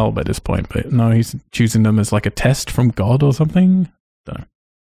demons from hell by this point, but no, he's choosing them as like a test from God or something. Don't know.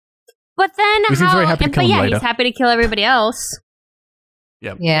 But then He seems very happy to kill them later. he's happy to kill everybody else.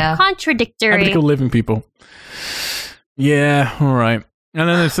 Yeah. Contradictory. Happy to kill living people. Yeah, all right. And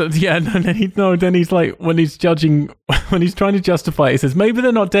then then he's like, when he's judging, when he's trying to justify it, he says, maybe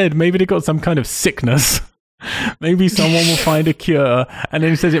they're not dead, maybe they got some kind of sickness. Maybe someone will find a cure. And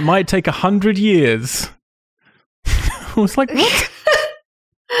then he says it might take 100 years. I was like, what?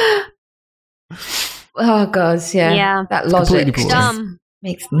 Oh God, Yeah. That It's logic completely just Dumb.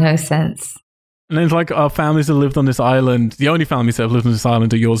 makes no sense. And then it's like, our families that lived on this island, the only families that have lived on this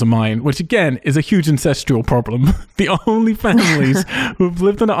island are yours and mine, which again is a huge ancestral problem. The only families who've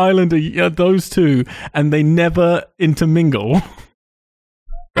lived on the island are those two, and they never intermingle.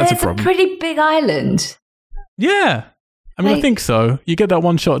 That's a It's problem. a pretty big island. Yeah. I mean, I Like- think so. You get that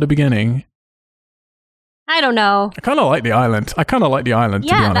one shot at the beginning. I don't know. I kind of like the island. to be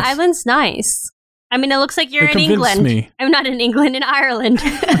Yeah, honest. the island's nice. I mean, it looks like you're It in convinced England. me. I'm not in England, in Ireland.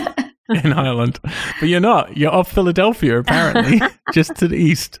 In Ireland. But you're not. You're off Philadelphia, apparently. Just to the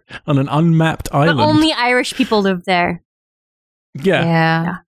east, on an unmapped But island. only Irish people live there.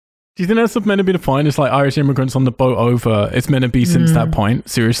 Yeah. Do you think that's meant to be the point? It's like Irish immigrants on the boat over. It's meant to be since that point.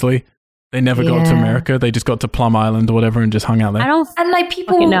 Seriously. They never got to Yeah. America. They just got to Plum Island or whatever and just hung out there. I don't And like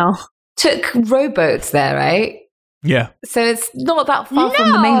people fucking know. took rowboats there, right? Yeah. So it's not that far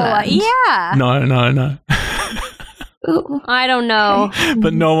from the mainland. Yeah. No. Ooh. I don't know.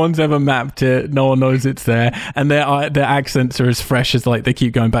 But no one's ever mapped it. No one knows it's there. And their accents are as fresh as, like, they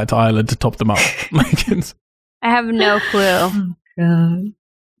keep going back to Ireland to top them up. Like, it's... I have no clue. God.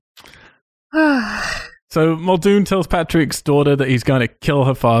 So Muldoon tells Patrick's daughter that he's going to kill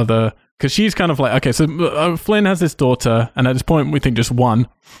her father, because she's kind of like, okay, so Flynn has this daughter, and at this point we think just one,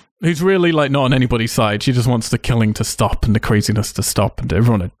 who's really like not on anybody's side. She just wants the killing to stop and the craziness to stop and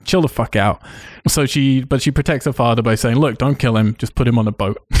everyone to chill the fuck out. So she protects her father by saying, look, don't kill him, just put him on a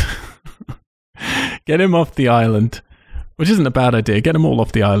boat. Get him off the island, which isn't a bad idea. Get him all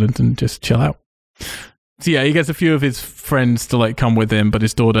off the island and just chill out. So yeah, he gets a few of his friends to like come with him, but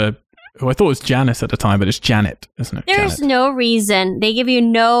his daughter, who I thought was Janice at the time, but it's Janet, isn't it? There's Janet. no reason. They give you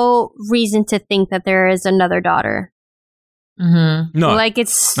no reason to think that there is another daughter. Mm-hmm. No. Like,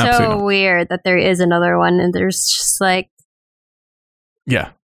 it's absolutely so not. weird that there is another one, and there's just like,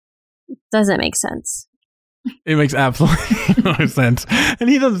 Yeah. doesn't make sense. It makes absolutely no sense. And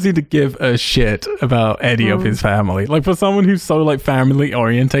he doesn't seem to give a shit about any of his family. Like, for someone who's so, like, family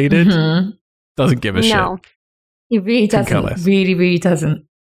orientated, doesn't give a No. shit. He really Couldn't care doesn't. less. Really, really doesn't.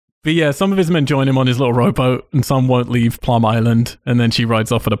 But yeah, some of his men join him on his little rowboat, and some won't leave Plum Island, and then she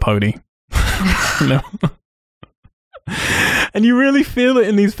rides off on a pony. No. And you really feel it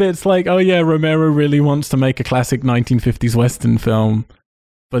in these bits, like, oh yeah, Romero really wants to make a classic 1950s Western film,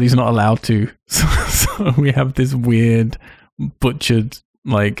 but he's not allowed to. So we have this weird, butchered,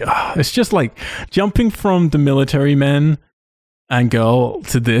 like, it's just like jumping from the military men and girl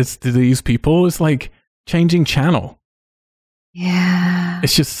to these people is like changing channel. Yeah.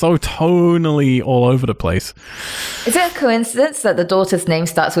 It's just so tonally all over the place. Is it a coincidence that the daughter's name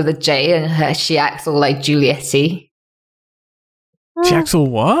starts with a J and she acts all like Giulietti? Jaxel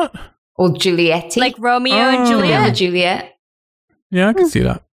what? Or Giulietti? Like Romeo and Romeo Juliet. and Juliet. Yeah, I can see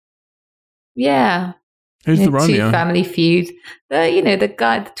that. Yeah. Who's the Two Romeo? family feud. The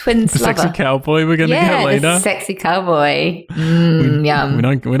guy, the twins The lover. sexy cowboy we're going to get The later. sexy cowboy. Yum.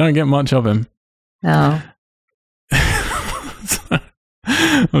 We don't get much of him. No.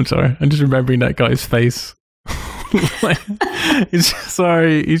 I'm sorry. I'm just remembering that guy's face. Like, he's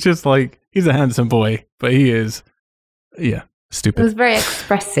just like, he's a handsome boy, but he is, It stupid. was very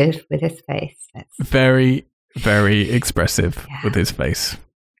expressive with his face. Very, very expressive Yeah. with his face.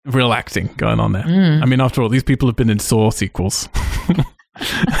 Real acting going on there. Mm. I mean, after all, these people have been in Saw sequels.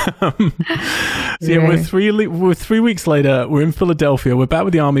 So yeah, we're 3 weeks later. We're in Philadelphia. We're back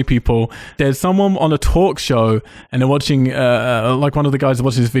with the army people. There's someone on a talk show, and they're watching, like one of the guys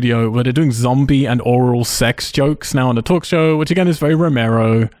watching this video where they're doing zombie and oral sex jokes now on the talk show, which again is very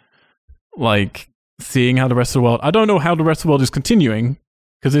Romero. Like seeing how the rest of the world. I don't know how the rest of the world is continuing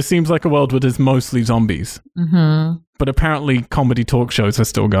because it seems like a world where there's mostly zombies, but apparently comedy talk shows are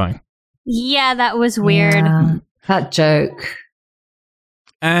still going. Yeah, that was weird. Yeah. That joke.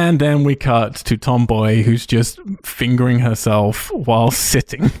 And then we cut to Tomboy, who's just fingering herself while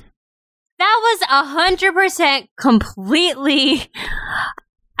sitting. That was 100% completely.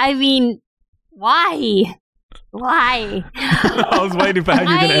 I mean, why? Why? I was waiting for how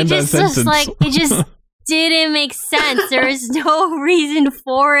you're going to end that sentence. It just didn't make sense. There was no reason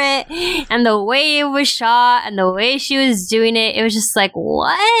for it. And the way it was shot and the way she was doing it, it was just like,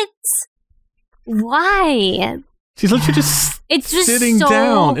 what? Why? She's literally just It's just sitting so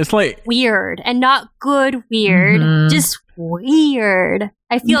down. It's like, weird and not good weird. Mhm. Just weird.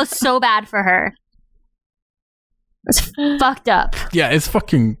 I feel so bad for her. It's fucked up. yeah,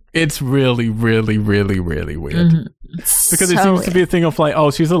 it's really, really, really, really weird. Mhm. Because it seems to be a thing of like, oh,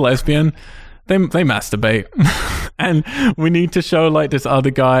 she's a lesbian. They masturbate. And we need to show like this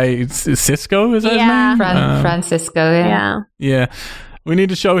other guy, it's Cisco, is that Yeah. his name? Francisco. Yeah. Yeah. We need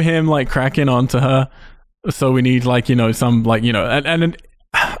to show him like cracking onto her. So we need like, some like, and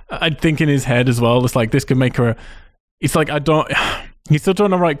I think in his head as well, it's like this could make her, it's like, he's still trying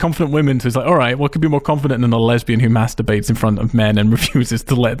to write confident women. So it's like, all right, what could be more confident than a lesbian who masturbates in front of men and refuses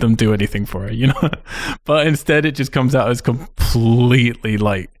to let them do anything for her, But instead it just comes out as completely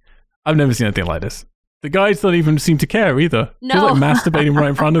like, I've never seen anything like this. The guys don't even seem to care either. No. She's like masturbating right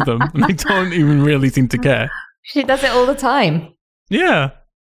in front of them and they don't even really seem to care. She does it all the time. Yeah.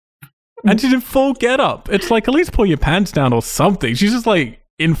 And she's in full getup. It's like, at least pull your pants down or something. She's just like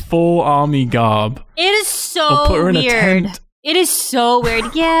in full army garb. It is Or so put her in a weird. tent. It is so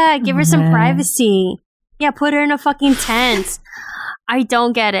weird. Yeah, give her some Yeah. privacy. Yeah, put her in a fucking tent. I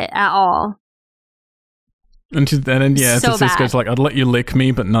don't get it at all. And then So Cisco's bad. like, I'd let you lick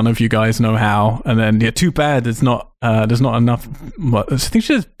me, but none of you guys know how. And then, yeah, too bad there's not enough. I think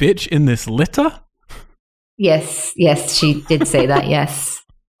she says bitch in this litter. Yes, she did say that. Yes,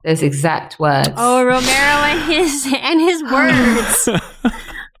 those exact words. Oh, Romero and his words.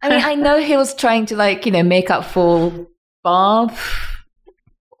 I mean, I know he was trying to make up for Barb.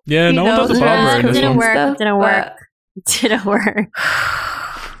 Yeah, no one does a knows, barber in this Didn't one. work. Stuff, Didn't work. Didn't work.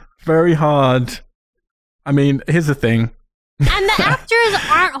 Very hard. I mean, here's the thing. And the actors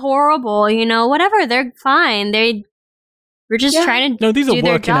aren't horrible, whatever, they're fine. We're just Yeah. trying to No, these are do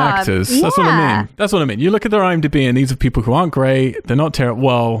their working job. actors. That's what I mean. You look at their IMDb, and these are people who aren't great. They're not terrible.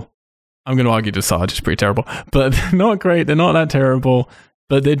 Well, I'm going to argue the Sarge is pretty terrible, but they're not great. They're not that terrible.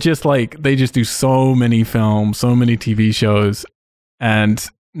 But they're just like, they just do so many films, so many TV shows, and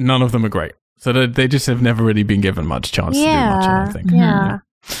none of them are great. So they just have never really been given much chance to do much, I don't think. Yeah.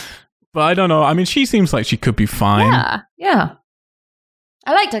 But I don't know. I mean, she seems like she could be fine. Yeah. Yeah,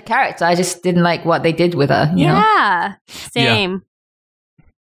 I liked her character. I just didn't like what they did with her. You know? Yeah. Same.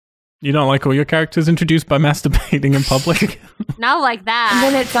 You don't like all your characters introduced by masturbating in public? Not like And that.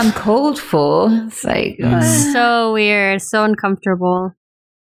 then it's uncalled for. It's like, So weird. So uncomfortable.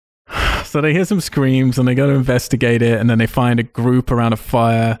 So they hear some screams and they go to investigate it, and then they find a group around a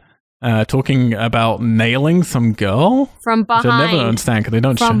fire talking about nailing some girl. From Which I never behind. understand because they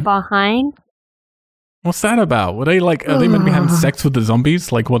don't From show. behind. What's that about? Were they like, are they meant to be having sex with the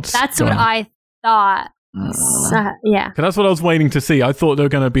zombies? Like, what's That's going what on? I thought. Yeah. 'Cause that's what I was waiting to see. I thought they were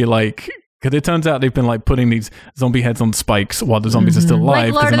going to be like, because it turns out they've been like putting these zombie heads on spikes while the zombies are still Mhm.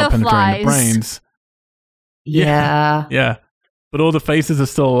 alive Like because they're Lord not of the penetrating the Flies. brains. yeah. Yeah. But all the faces are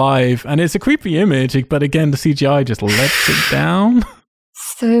still alive. And it's a creepy image, but again, the CGI just lets it down.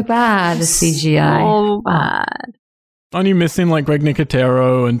 So bad, the CGI. So bad. Only missing like Greg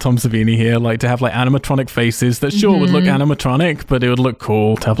Nicotero and Tom Savini here, like to have like animatronic faces that sure would look animatronic, but it would look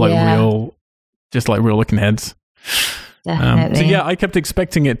cool to have like real looking heads. Definitely. So yeah, I kept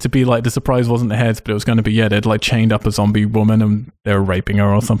expecting it to be like the surprise wasn't the heads, but it was going to be they'd like chained up a zombie woman and they were raping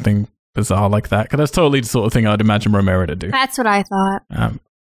her or something bizarre like that. Because that's totally the sort of thing I'd imagine Romero to do. That's what I thought.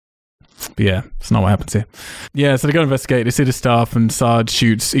 But yeah, it's not what happens here. Yeah, so they go investigate, they see the stuff, and Sarge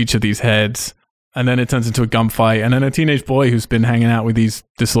shoots each of these heads, and then it turns into a gunfight, and then a teenage boy who's been hanging out with this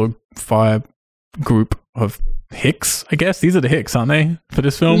little fire group of Hicks, I guess. These are the Hicks, aren't they, for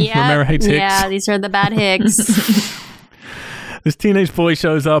this film? Yep. Romero hates Hicks. Yeah, these are the bad Hicks. This teenage boy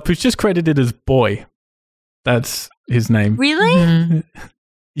shows up who's just credited as Boy. That's his name. Really? Mhm.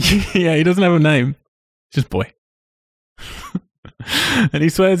 Yeah, he doesn't have a name. Just Boy. And he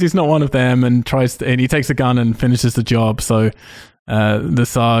swears he's not one of them and he takes a gun and finishes the job. So the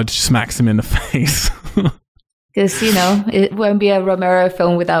Sarge smacks him in the face. Because, it won't be a Romero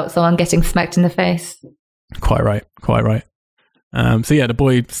film without someone getting smacked in the face. Quite right. So yeah, the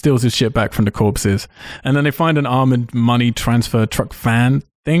boy steals his shit back from the corpses. And then they find an armored money transfer truck van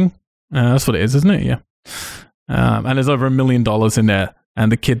thing. That's what it is, isn't it? Yeah. And there's over $1 million in there. And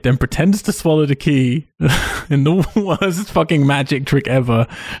the kid then pretends to swallow the key in the worst fucking magic trick ever,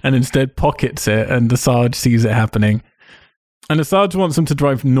 and instead pockets it, and the Sarge sees it happening. And the Sarge wants him to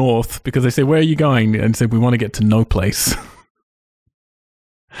drive north because they say, "Where are you going?" And say, "We want to get to no place."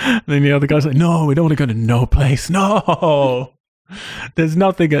 And then the other guy's like, "No, we don't want to go to no place. No, there's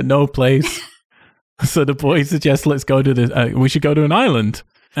nothing at no place." So the boy suggests, "Let's go to we should go to an island."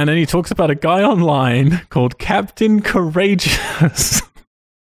 And then he talks about a guy online called Captain Courageous.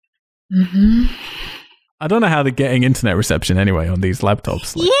 Mm-hmm. I don't know how they're getting internet reception anyway on these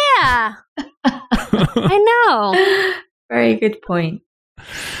laptops. Like. Yeah. I know. Very good point.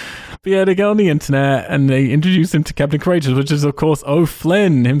 But yeah, they get on the internet and they introduce him to Captain Courageous, which is, of course,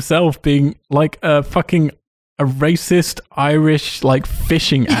 O'Flynn himself being like a racist Irish like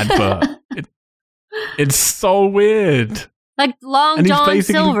fishing advert. It's so weird. Like Long John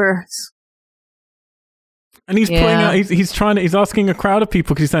Silver's. And he's putting out, he's asking a crowd of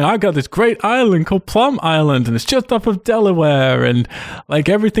people because he's saying, "I got this great island called Plum Island and it's just off of Delaware and like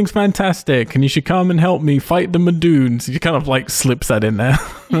everything's fantastic and you should come and help me fight the Madoons." He kind of like slips that in there.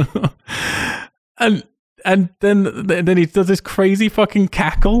 and then he does this crazy fucking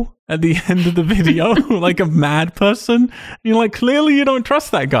cackle at the end of the video, like a mad person. And you're like, clearly you don't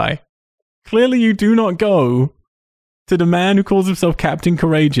trust that guy. Clearly you do not go to the man who calls himself Captain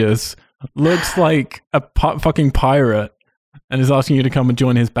Courageous, looks like a fucking pirate, and is asking you to come and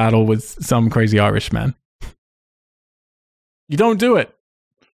join his battle with some crazy Irish man. You don't do it.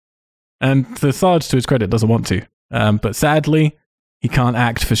 And the Sarge, to his credit, doesn't want to. But sadly, he can't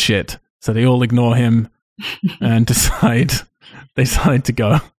act for shit. So they all ignore him and decide to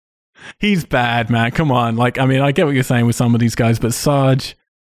go. He's bad, man. Come on. Like, I mean, I get what you're saying with some of these guys, but Sarge,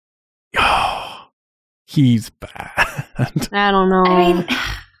 he's bad. I don't know.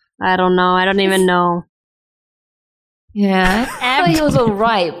 I don't know. I don't even know. Yeah. I thought he was all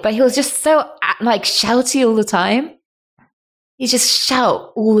right, but he was just so like shouty all the time. He just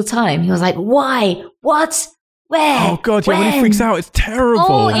shout all the time. He was like, "Why? What? Where? Oh god, yeah, when he freaks out, it's terrible.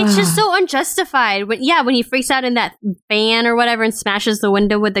 Oh, it's just so unjustified. When he freaks out in that van or whatever and smashes the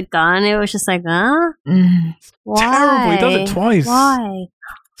window with the gun, it was just like, huh? It's terrible. He does it twice. Why?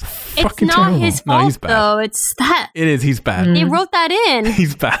 It's not terrible. his fault, no, he's bad. though. It's that. It is. He's bad. They wrote that in.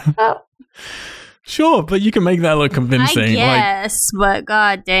 He's bad. Sure, but you can make that look convincing. I guess, but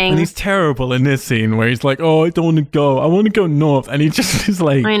god dang. And he's terrible in this scene where he's like, "Oh, I don't want to go. I want to go north." And he just is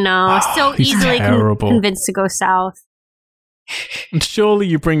like, I know. So easily convinced to go south. And surely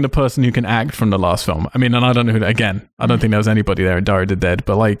you bring the person who can act from the last film. I mean, and I don't know who, again, I don't think there was anybody there in Diary of the Dead,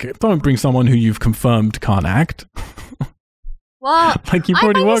 but like, don't bring someone who you've confirmed can't act. Well, like you've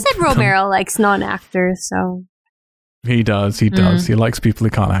already you said Romero likes non-actors, so. He does. He likes people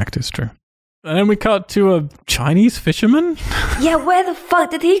who can't act, it's true. And then we cut to a Chinese fisherman. Yeah, where the fuck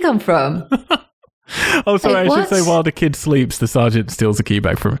did he come from? Oh, sorry, I should say while the kid sleeps, the sergeant steals the key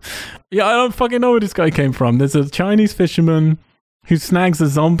back from him. Yeah, I don't fucking know where this guy came from. There's a Chinese fisherman who snags a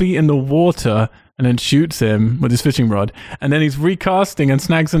zombie in the water and then shoots him with his fishing rod. And then he's recasting and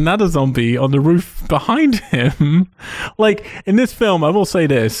snags another zombie on the roof behind him. Like, in this film, I will say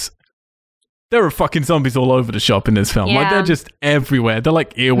this. There are fucking zombies all over the shop in this film. Yeah. Like, they're just everywhere. They're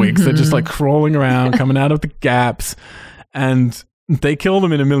like earwigs. Mm-hmm. They're just like crawling around, coming out of the gaps. And they kill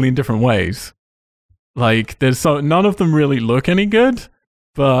them in a million different ways. Like, none of them really look any good,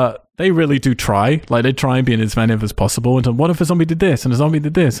 but they really do try. Like, they try and be as inventive as possible. And what if a zombie did this, and a zombie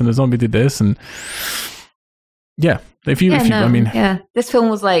did this, and a zombie did this, and Yeah, if you, I mean, this film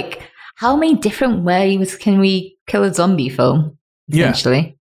was like, how many different ways can we kill a zombie film? Essentially.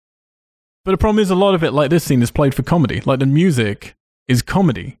 Yeah. But the problem is a lot of it, like this scene, is played for comedy. Like the music is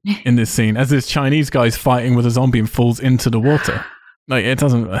comedy in this scene, as this Chinese guy's fighting with a zombie and falls into the water. Like it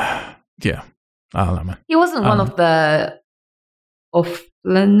doesn't. Yeah, I don't know, man. He wasn't one of the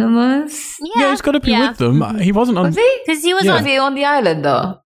off-laners. Yeah, he's got to be with them. He wasn't on. Was he? Because he was on the island,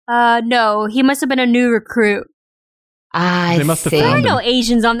 though. No, he must have been a new recruit. They must have There found are no him.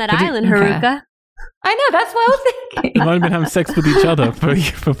 Asians on that island, Haruka. I know, that's what I was thinking. They've only been having sex with each other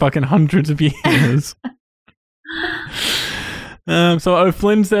for fucking hundreds of years. So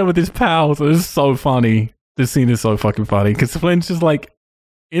Flynn's there with his pals. It's so funny. This scene is so fucking funny because Flynn's just like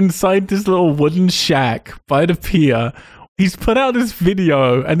inside this little wooden shack by the pier. He's put out this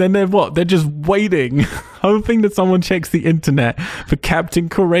video and then they're just waiting, hoping that someone checks the internet for Captain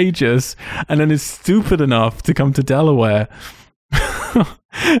Courageous and then is stupid enough to come to Delaware.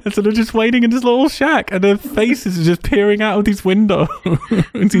 And so they're just waiting in this little shack and their faces are just peering out of these windows.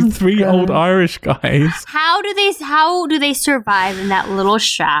 These three old Irish guys. How do they survive in that little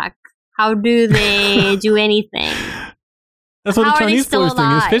shack? How do they do anything? That's what the Chinese boys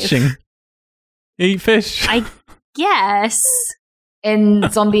doing, is fishing. They eat fish. I guess. In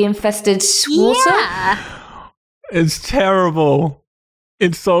zombie-infested water? Yeah. It's terrible.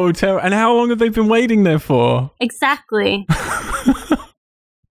 It's so terrible. And how long have they been waiting there for? Exactly.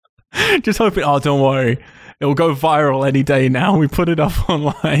 Just hoping, don't worry. It will go viral any day now. We put it up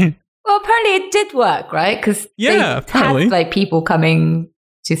online. Well, apparently it did work, right? Because apparently. had like people coming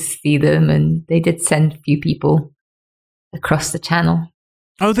to see them, and they did send a few people across the channel.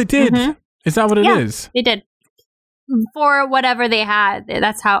 Oh, they did? Mm-hmm. Is that what it is? They did. For whatever they had.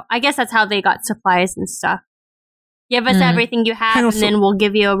 I guess that's how they got supplies and stuff. Give us everything you have, and then we'll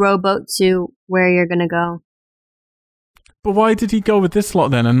give you a rowboat to where you're going to go. But why did he go with this slot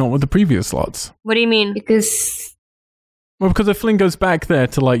then and not with the previous slots? What do you mean? Because if Flynn goes back there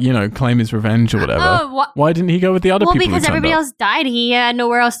to claim his revenge or whatever, why didn't he go with the other people? Well, because everybody else died. He had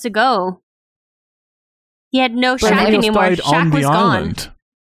nowhere else to go. He had no shack anymore. Shack was gone.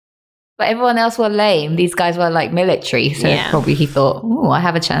 But everyone else were lame. These guys were like military, so probably he thought, "Oh, I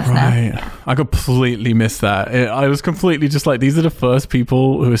have a chance now." I completely missed that. I was completely just like, these are the first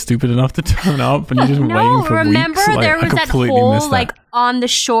people who are stupid enough to turn up, and you're just waiting for remember weeks. There was that whole on the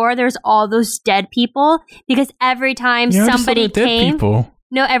shore. There's all those dead people because every time somebody came,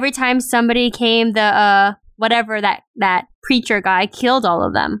 every time somebody came, the whatever that preacher guy killed all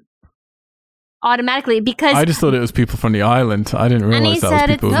of them. Automatically, because I just thought it was people from the island. I didn't realize that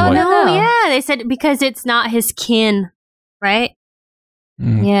was people. They said because it's not his kin, right?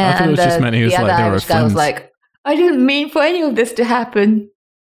 Yeah, I thought it was just meant he was like they were friends. Guy was like, I didn't mean for any of this to happen.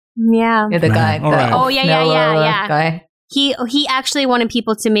 Yeah, the guy. Guy. He actually wanted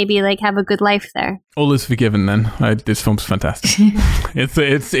people to maybe have a good life there. All is forgiven. Then this film's fantastic.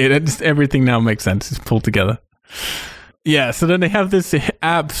 it's everything now makes sense. It's pulled together. Yeah, so then they have this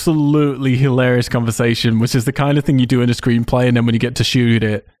absolutely hilarious conversation, which is the kind of thing you do in a screenplay, and then when you get to shoot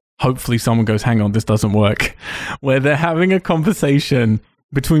it, hopefully someone goes, hang on, this doesn't work. Where they're having a conversation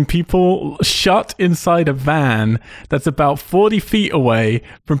between people shut inside a van that's about 40 feet away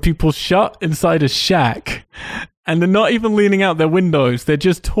from people shut inside a shack. And they're not even leaning out their windows. They're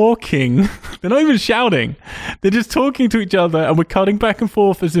just talking. They're not even shouting. They're just talking to each other, and we're cutting back and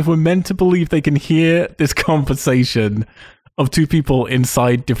forth as if we're meant to believe they can hear this conversation of two people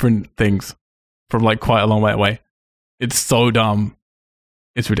inside different things from quite a long way away. It's so dumb.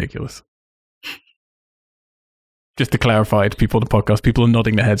 It's ridiculous. Just to clarify to people on the podcast, people are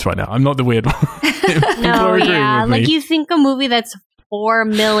nodding their heads right now. I'm not the weird one. You think a movie that's $4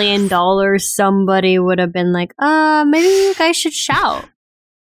 million, somebody would have been like, maybe you guys should shout.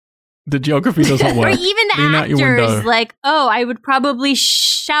 The geography doesn't work. Or even the actors, I would probably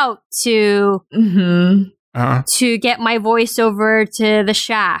shout to get my voice over to the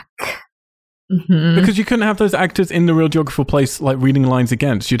shack. Mm-hmm. Because you couldn't have those actors in the real geographical place reading lines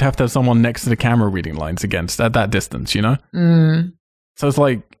against. You'd have to have someone next to the camera reading lines against at that distance, you know? So it's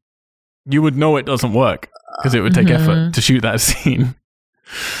you would know it doesn't work because it would take effort to shoot that scene.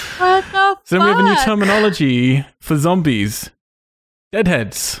 What the fuck? So then we have a new terminology for zombies.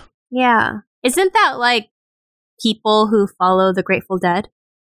 Deadheads. Yeah. Isn't that people who follow the Grateful Dead?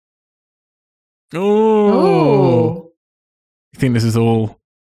 Oh. You think this is all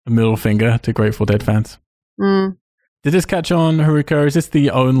a middle finger to Grateful Dead fans? Did this catch on, Haruka? Is this the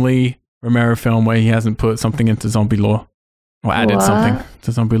only Romero film where he hasn't put something into zombie lore? Or added something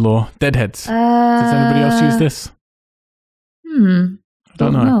to zombie lore? Deadheads. Does anybody else use this?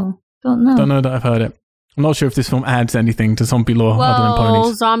 Don't know. Don't know that I've heard it. I'm not sure if this film adds anything to zombie lore other than Well,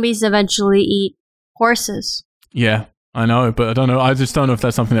 ponies. zombies eventually eat horses. Yeah, I know, but I don't know. I just don't know if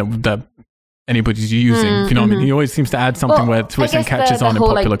that's something that anybody's using. If you know what I mean? He always seems to add something where twist and catches on in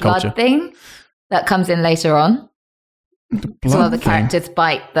whole, popular blood culture. thing that comes in later on. Some of the characters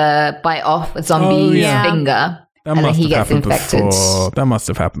bite off a zombie's finger, That and then must he have gets happened infected. before. That must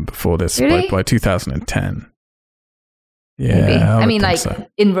have happened before this, Really? by 2010. Yeah, Maybe. I mean, would like think so.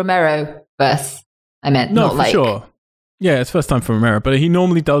 in Romero verse. I meant No, not for like. sure. Yeah, it's first time for Romero, but he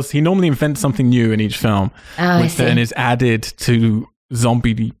normally invents something new in each film, I which see. then is added to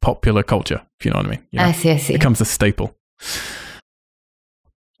zombie popular culture, if you know what I mean. You know, I see. it becomes a staple.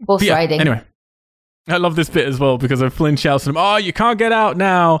 Horse But yeah, riding. anyway, I love this bit as well because Flynn shouts at him, "Oh, you can't get out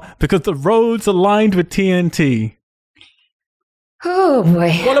now because the road's are lined with TNT." Oh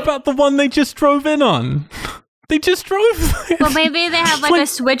boy. What about the one they just drove in on? They just drove. Well, maybe they have like a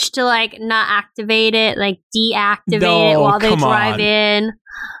switch to like not activate it, like deactivate it No, while they come drive on. in.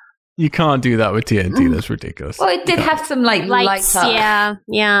 You can't do that with TNT. That's ridiculous. Well, it did have some like Lights, light up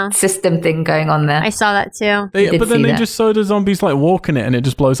yeah. system thing going on there. I saw that too. did But then see they that. just show the zombies like walking it and it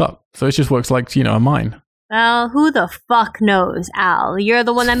just blows up. So it just works like, a mine. Well, who the fuck knows, Al? You're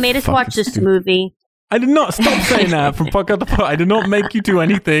the one that made us Fucking watch this stupid. movie. I did not stop saying that from podcast to podcast. I did not make you do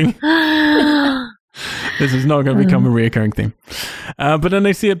anything. This is not going to become a reoccurring theme. But then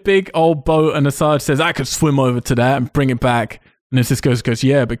they see a big old boat and Asajj says, I could swim over to that and bring it back. And then Cisco goes,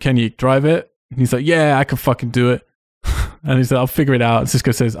 yeah, but can you drive it? And he's like, yeah, I can fucking do it. And he said, I'll figure it out. And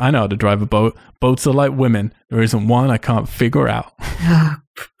Cisco says, I know how to drive a boat. Boats are like women. There isn't one I can't figure out.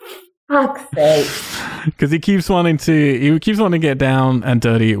 Fuck's sake. Because he keeps wanting to get down and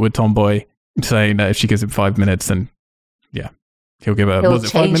dirty with Tomboy, saying that if she gives him 5 minutes, then he'll give her. He'll Was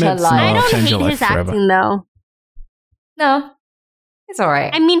it 5 change her minutes? life. No, I I'll don't change hate your life his forever. acting though. No, it's all right.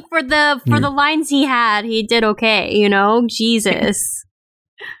 I mean, for the lines he had, he did okay. Jesus.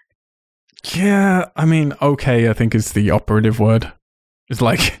 Yeah, I mean, okay, I think is the operative word. It's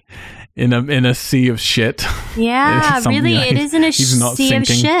like in a sea of shit. Yeah, It's something really, like it is in a he's not sea of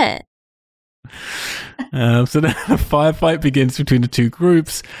sinking. shit. So then a firefight begins between the two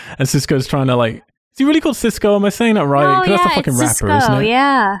groups, and Cisco's trying to is he really called Cisco? Am I saying that right? Oh 'Cause yeah, that's the fucking it's rapper, Cisco, isn't it?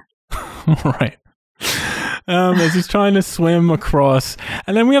 yeah. Right. As he's trying to swim across,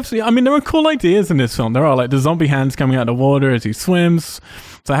 and then we have there are cool ideas in this film. There are the zombie hands coming out of the water as he swims.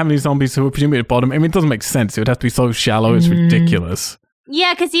 So having these zombies who are presumably at the bottom, it doesn't make sense. It would have to be so shallow, it's ridiculous.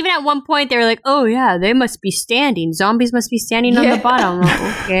 Yeah, because even at one point they were like, "Oh yeah, they must be standing. Zombies must be standing on the bottom."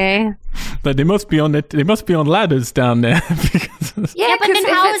 Okay. But they must be on ladders down there. Because Yeah, but then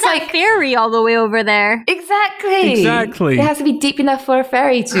 'cause how if is it's that ferry all the way over there? Exactly. Exactly. It has to be deep enough for a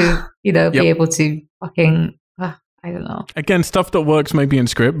ferry to, be able to fucking. I don't know. Again, stuff that works maybe in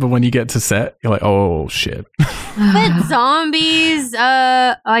script, but when you get to set, you're like, oh shit. But zombies,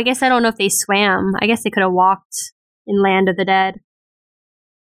 I guess I don't know if they swam. I guess they could have walked in Land of the Dead.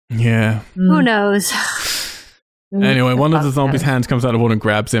 Yeah. Who knows? Anyway, one of the zombies' hands comes out of the water and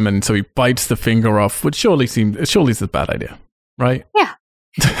grabs him, and so he bites the finger off, which surely is a bad idea, right? Yeah.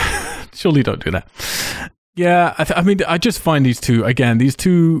 Surely don't do that. Yeah, I just find these two,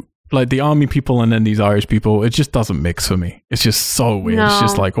 the army people and then these Irish people, it just doesn't mix for me. It's just so weird. No. It's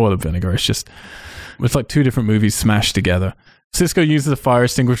just like oil and vinegar. It's like two different movies smashed together. Cisco uses a fire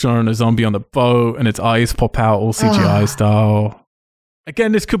extinguisher on a zombie on the boat, and its eyes pop out all CGI style.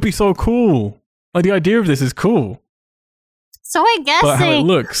 Again, this could be so cool. Like, the idea of this is cool. So I guess But how it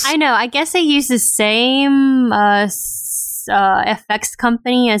looks. I know. I guess they use the same effects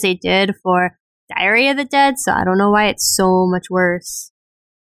company as they did for Diary of the Dead. So I don't know why it's so much worse.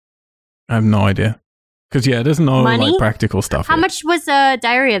 I have no idea. Because, there's no Money? practical stuff. How here. much was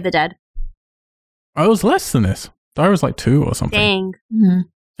Diary of the Dead? Oh, it was less than this. I was 2 or something. Dang. Mm-hmm.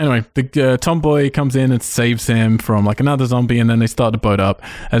 Anyway, the tomboy comes in and saves him from another zombie, and then they start the boat up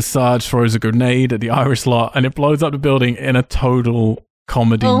as Sarge throws a grenade at the Irish lot, and it blows up the building in a total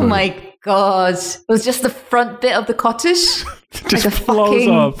comedy Oh move. my god! It was just the front bit of the cottage. It just like a blows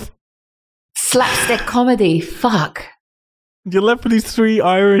fucking- up. Slapstick comedy. Fuck. You're left with these 3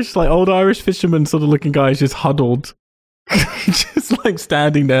 Irish, old Irish fishermen sort of looking guys just huddled. Just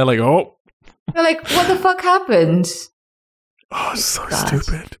standing there oh. You're like, what the fuck happened? Oh, so God.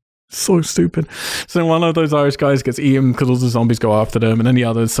 stupid. So stupid. So one of those Irish guys gets eaten because all the zombies go after them, and then the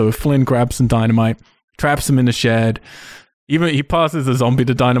others. So Flynn grabs some dynamite, traps him in the shed. Even he passes the zombie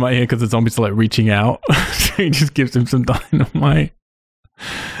the dynamite here because the zombies are reaching out. So he just gives him some dynamite.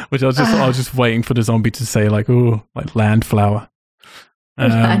 Which I was just waiting for the zombie to say land flower.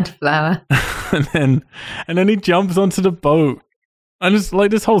 And flower. And then he jumps onto the boat. And it's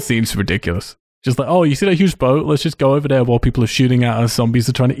this whole scene's ridiculous. Just like, oh, you see that huge boat? Let's just go over there while people are shooting at us. Zombies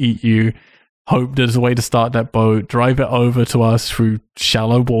are trying to eat you. Hope there's a way to start that boat. Drive it over to us through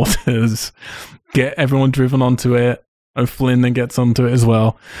shallow waters. Get everyone driven onto it. Flynn then gets onto it as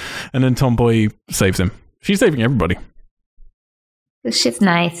well. And then Tomboy saves him. She's saving everybody. This ship's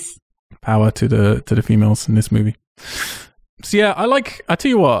nice. Power to the females in this movie. So yeah, I tell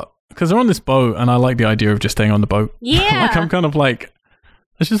you what, because they're on this boat and I like the idea of just staying on the boat. Yeah. Like I'm kind of like,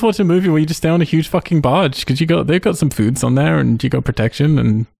 let's just watch a movie where you just stay on a huge fucking barge because they've got some foods on there and you got protection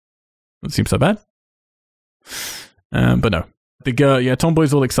and it seems so bad. But no. The girl,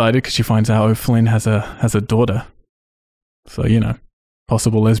 Tomboy's all excited because she finds out Flynn has a daughter. So,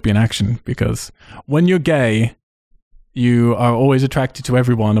 possible lesbian action because when you're gay, you are always attracted to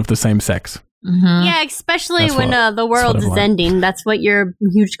everyone of the same sex. Mm-hmm. Yeah, especially when the world is ending. That's what your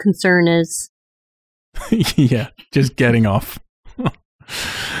huge concern is. Yeah, just getting off.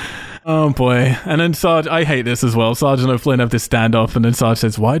 Oh boy. And then Sarge, I hate this as well. Sarge and O'Flynn have this standoff and then Sarge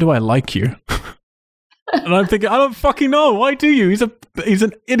says, why do I like you? And I'm thinking, I don't fucking know. Why do you? He's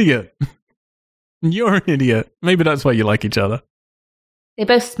an idiot. You're an idiot. Maybe that's why you like each other. They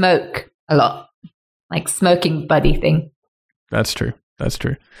both smoke a lot. Like smoking buddy thing. That's true.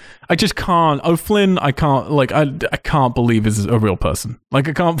 I just can't. O'Flynn, I can't believe is a real person. Like,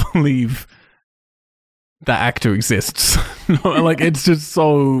 I can't believe that actor exists. Like, it's just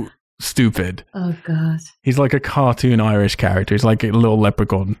so stupid. Oh, God. He's like a cartoon Irish character. He's like a little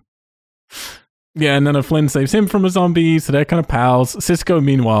leprechaun. Yeah, and then O'Flynn saves him from a zombie, so they're kind of pals. Cisco,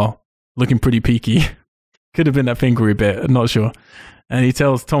 meanwhile, looking pretty peaky. Could have been that fingery bit, I'm not sure. And he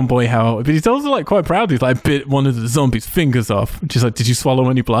tells Tomboy but he tells her like quite proudly, he's like, bit one of the zombie's fingers off. She's like, did you swallow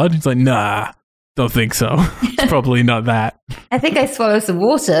any blood? He's like, nah, don't think so. It's probably not that. I think I swallowed some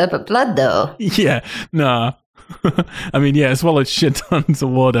water, but blood though. Yeah, nah. I mean, yeah, I swallowed shit tons of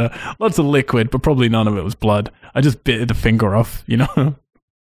water, lots of liquid, but probably none of it was blood. I just bit the finger off, So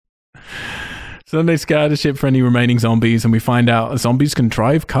then they scour the ship for any remaining zombies, and we find out zombies can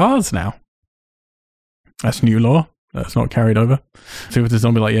drive cars now. That's new law. That's not carried over. So with the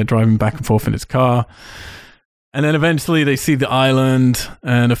zombie driving back and forth in his car. And then eventually they see the island,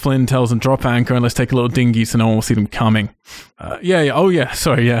 and Flynn tells them drop anchor and let's take a little dinghy so no one will see them coming.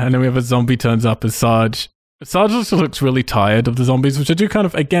 Sorry. And then we have a zombie turns up as Sarge. Sarge also looks really tired of the zombies, which I do kind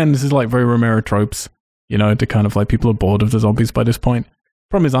of, again, this is like very Romero tropes, to kind of like people are bored of the zombies by this point.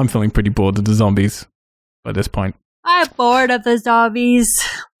 Problem is I'm feeling pretty bored of the zombies by this point. I'm bored of the zombies.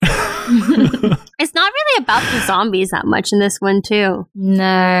 It's not really about the zombies that much in this one, too.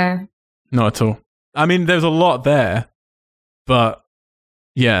 No. Not at all. I mean, there's a lot there, but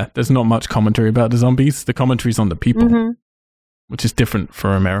yeah, there's not much commentary about the zombies. The commentary's on the people, which is different for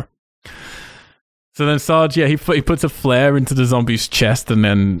Romero. So then Sarge, he puts a flare into the zombie's chest and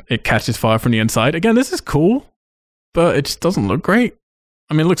then it catches fire from the inside. Again, this is cool, but it just doesn't look great.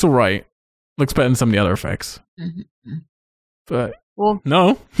 I mean, it looks all right. Looks better than some of the other effects. Mm-hmm. But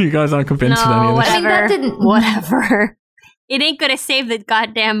no, you guys aren't convinced with any of this. Whatever. It ain't gonna save the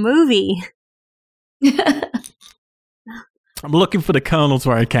goddamn movie. I'm looking for the kernels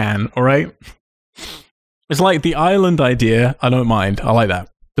where I can, all right? It's like the island idea, I don't mind. I like that.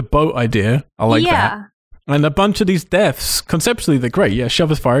 The boat idea, I like that. And a bunch of these deaths, conceptually, they're great. Yeah,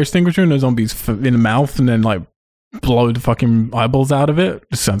 shove a fire extinguisher in the zombies in the mouth and then blow the fucking eyeballs out of it.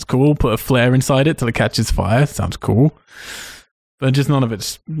 Just sounds cool. Put a flare inside it till it catches fire. Sounds cool. But just none of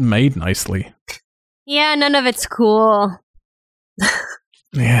it's made nicely. Yeah, none of it's cool.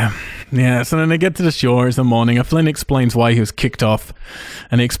 Yeah. So then they get to the shore. It's the morning. And Flynn explains why he was kicked off.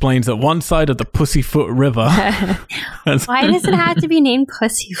 And he explains that one side of the Pussyfoot River... Why does it have to be named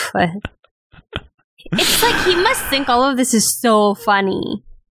Pussyfoot? It's like he must think all of this is so funny.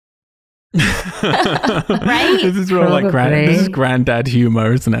 Right? This is real this is granddad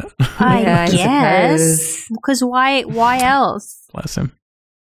humor, isn't it? I guess. Because why else? Bless him.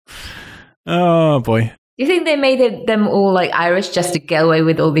 Oh boy. Do you think they made them all Irish just to get away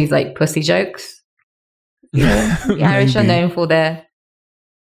with all these pussy jokes? The Irish are known for their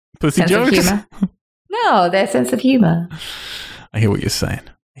pussy sense jokes? Of humor. No, their sense of humor. I hear what you're saying.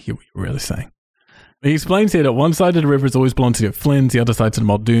 I hear what you're really saying. He explains here that one side of the river has always belonged to the Flynns, the other side to the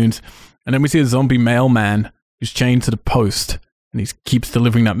Muldoons. And then we see a zombie mailman who's chained to the post. And he keeps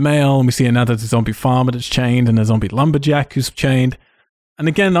delivering that mail. And we see another zombie farmer that's chained and a zombie lumberjack who's chained. And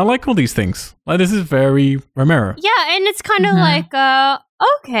again, I like all these things. This is very Romero. Yeah, and it's kind of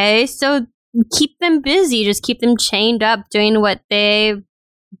okay, so keep them busy. Just keep them chained up doing what they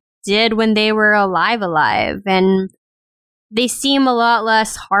did when they were alive. And they seem a lot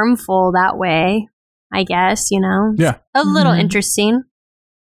less harmful that way, I guess, Yeah. A little interesting.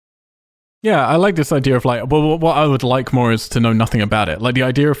 Yeah, I like this idea of like, well, what I would like more is to know nothing about it. Like the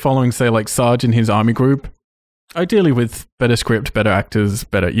idea of following, say, like Sarge and his army group, ideally with better script, better actors,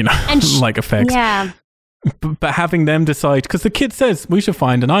 better, and like effects. Yeah. But having them decide, because the kid says we should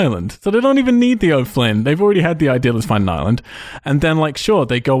find an island, so they don't even need the O'Flynn. They've already had the idea, let's find an island, and then like sure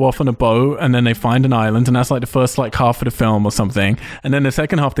they go off on a boat and then they find an island, and that's like the first like half of the film or something, and then the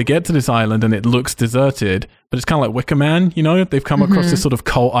second half they get to this island and it looks deserted, but it's kind of like Wicker Man, they've come across this sort of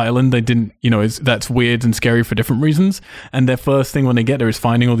cult island they didn't, that's weird and scary for different reasons, and their first thing when they get there is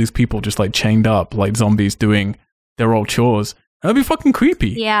finding all these people just like chained up like zombies doing their old chores. That'd be fucking creepy.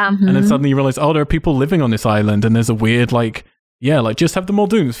 Yeah. And then suddenly you realize, there are people living on this island, and there's a weird, just have the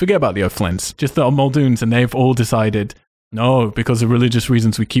Muldoons. Forget about the O'Flynns. Just the Muldoons, and they've all decided, no, because of religious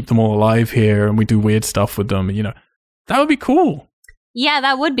reasons, we keep them all alive here, and we do weird stuff with them. That would be cool. Yeah,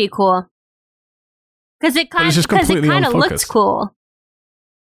 that would be cool. Because it kind of looked cool.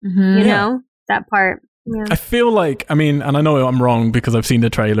 You know, that part. Yeah. I feel like, and I know I'm wrong because I've seen the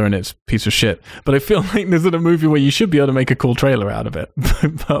trailer and it's a piece of shit, but I feel like this is a movie where you should be able to make a cool trailer out of it.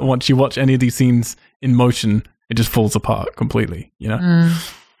 But once you watch any of these scenes in motion, it just falls apart completely,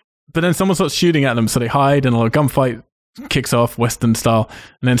 But then someone starts shooting at them, so they hide, and a gunfight kicks off, Western style.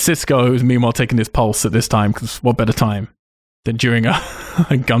 And then Cisco, who's meanwhile taking his pulse at this time, because what better time than during a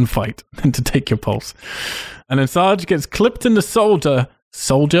gunfight than to take your pulse? And then Sarge gets clipped in the shoulder.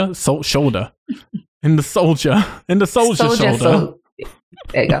 In the soldier shoulder.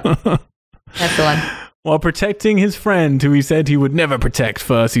 There you go. That's the one. While protecting his friend, who he said he would never protect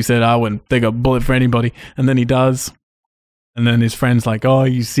first. He said, I wouldn't take a bullet for anybody. And then he does. And then his friend's like, oh,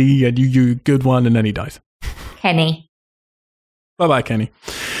 you see, and you good one. And then he dies. Kenny. Bye-bye, Kenny.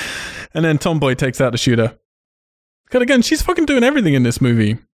 And then Tomboy takes out the shooter. Because again, she's fucking doing everything in this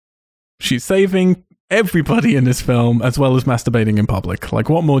movie. She's saving everybody in this film, as well as masturbating in public. Like,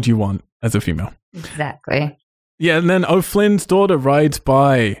 what more do you want as a female? Exactly. Yeah, and then O'Flynn's daughter rides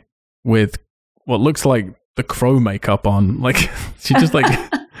by with what looks like the Crow makeup on. Like, she just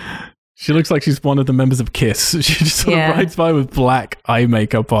she looks like she's one of the members of Kiss. She just sort of rides by with black eye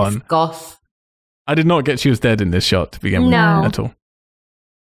makeup on. It's goth. I did not get she was dead in this shot to begin with at all.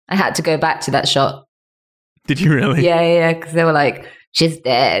 I had to go back to that shot. Did you really? Yeah, because they were like, she's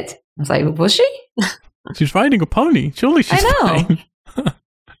dead. I was like, was she? She's riding a pony. Surely she's fine.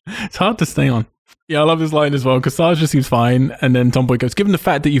 It's hard to stay on. Yeah, I love this line as well, because Sarge just seems fine, and then Tomboy goes, given the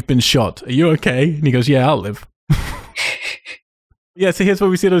fact that you've been shot, are you okay? And he goes, yeah, I'll live. Yeah, so here's where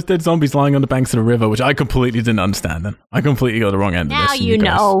we see those dead zombies lying on the banks of the river, which I completely didn't understand then. I completely got the wrong end of this. Now you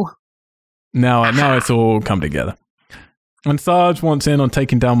know. Now it's all come together. And Sarge wants in on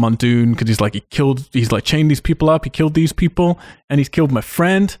taking down Muldoon, because he's chained these people up, he killed these people, and he's killed my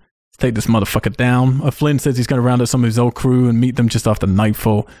friend. Let's take this motherfucker down. O'Flynn says he's going to round up some of his old crew and meet them just after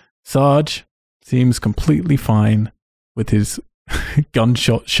nightfall. Sarge seems completely fine with his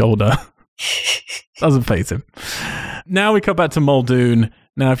gunshot shoulder. Doesn't faze him. Now we cut back to Muldoon.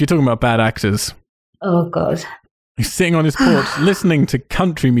 Now, if you're talking about bad actors. Oh, God. He's sitting on his porch listening to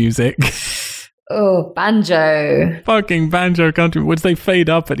country music. Oh, banjo. Fucking banjo country, which they fade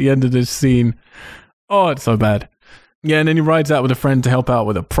up at the end of this scene. Oh, it's so bad. Yeah, and then he rides out with a friend to help out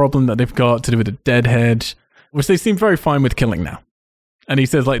with a problem that they've got to do with a dead hedge, which they seem very fine with killing now. And he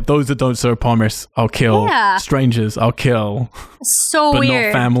says, those that don't show promise, I'll kill. Yeah. Strangers, I'll kill. So but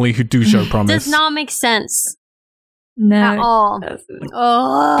weird. Not family who do show promise. Does not make sense. No. At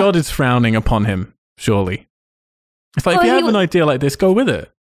all. God is frowning upon him, surely. It's like, if you have an idea like this, go with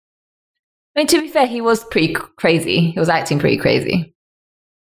it. I mean, to be fair, he was pretty crazy. He was acting pretty crazy.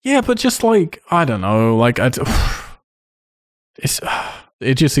 Yeah, but just I don't know,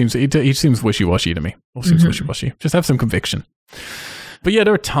 it just seems, he seems wishy-washy to me. All seems wishy-washy. Just have some conviction. But yeah,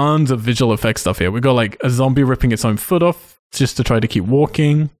 there are tons of visual effects stuff here. We've got a zombie ripping its own foot off just to try to keep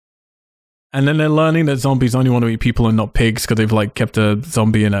walking. And then they're learning that zombies only want to eat people and not pigs, because they've kept a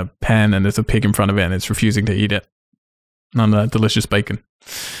zombie in a pen and there's a pig in front of it and it's refusing to eat it. None of that delicious bacon.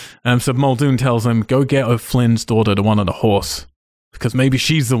 So Muldoon tells him, go get O'Flynn's daughter, the one on the horse, because maybe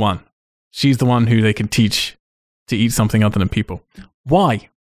she's the one. She's the one who they can teach to eat something other than people. Why?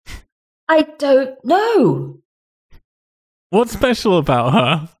 I don't know. What's special about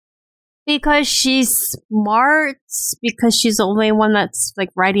her? Because she's smart. Because she's the only one that's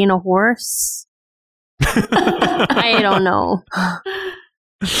riding a horse. I don't know.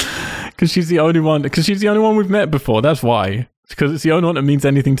 Because she's the only one. Because she's the only one we've met before. That's why. Because it's the only one that means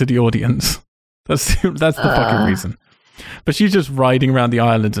anything to the audience. That's the fucking reason. But she's just riding around the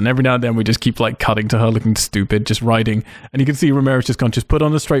island, and every now and then we just keep cutting to her looking stupid, just riding. And you can see Ramirez just gone, just put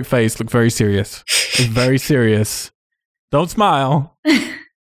on a straight face, look very serious. It's very serious. Don't smile.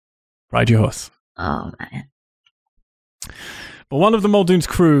 Ride your horse. Oh, man. But one of the Muldoon's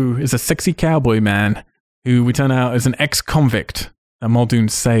crew is a sexy cowboy man who we turn out is an ex-convict that Muldoon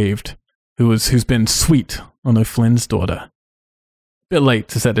saved, who's been sweet on O'Flynn's daughter. Bit late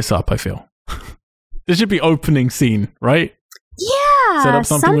to set this up, I feel. This should be opening scene, right? Yeah. Set up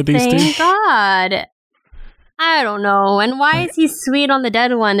something with these two? God. I don't know. And why is he sweet on the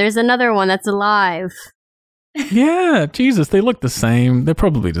dead one? There's another one that's alive. Yeah, Jesus, they look the same. They're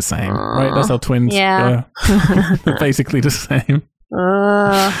probably the same, right? That's how twins Yeah. They're basically the same.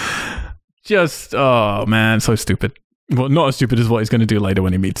 Just, oh man, so stupid. Well, not as stupid as what he's going to do later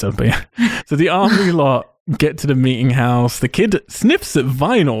when he meets her, but yeah. So the army lot get to the meeting house. The kid sniffs at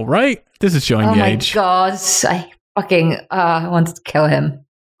vinyl, right? This is showing the age. Oh my god, I fucking wanted to kill him.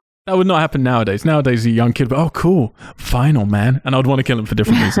 That would not happen nowadays. Nowadays, a young kid, oh, cool, vinyl, man. And I would want to kill him for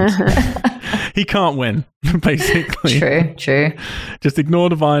different reasons. He can't win, basically. True. Just ignore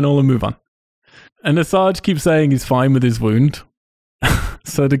the vinyl and move on. And the Sarge keeps saying he's fine with his wound.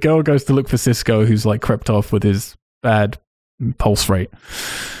 So the girl goes to look for Cisco, who's like crept off with his bad pulse rate.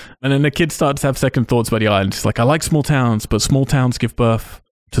 And then the kid starts to have second thoughts about the island. She's like, I like small towns, but small towns give birth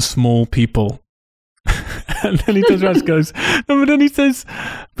to small people. And then he turns around and goes, no, but then he says,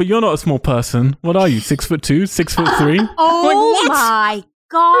 but you're not a small person. What are you, 6'2", 6'3"? Oh my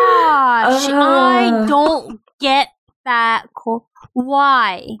gosh. I don't get that.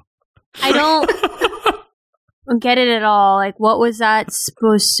 Why? I don't get it at all. Like, what was that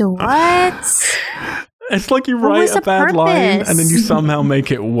supposed to what? It's like you write a bad line and then you somehow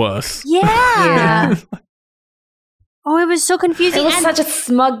make it worse. Yeah. Oh, it was so confusing. It was such a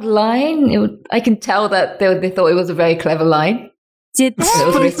smug line. I can tell that they thought it was a very clever line. Did they?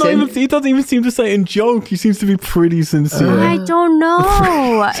 He doesn't even seem to say it in joke. He seems to be pretty sincere. I don't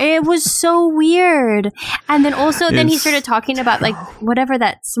know. It was so weird. And then also, then he started talking about like whatever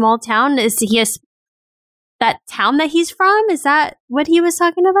that small town is. He has that town that he's from. Is that what he was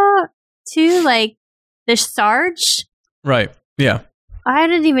talking about too? Like the Sarge? Right. Yeah. I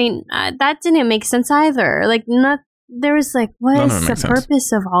didn't even. That didn't make sense either. Like not. There was like, what is the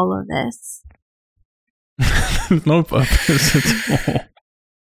purpose of all of this? There's no purpose at all.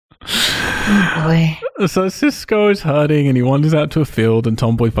 Oh boy. So Cisco is hurting and he wanders out to a field and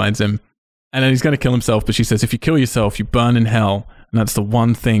Tomboy finds him. And then he's going to kill himself, but she says, if you kill yourself, you burn in hell. And that's the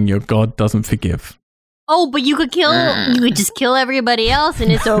one thing your God doesn't forgive. Oh, but you could just kill everybody else and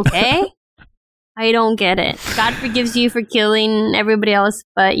it's okay? I don't get it. God forgives you for killing everybody else,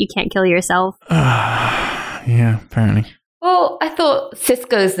 but you can't kill yourself. Yeah, apparently. Well, I thought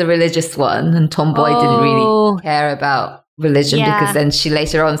Cisco's the religious one, and Tomboy didn't really care about religion because then she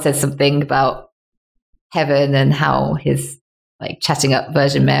later on said something about heaven and how his like chatting up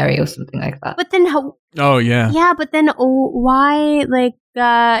Virgin Mary or something like that. But then how? Oh yeah. Yeah, but then why? Like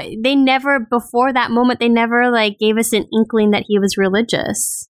they never before that moment they never like gave us an inkling that he was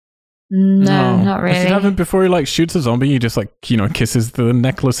religious. No, not really. It should happen before he like shoots a zombie. He just like kisses the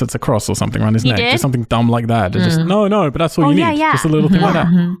necklace that's a cross or something around his neck. Just something dumb like that. Just no, but that's all you need. Yeah. Just a little thing like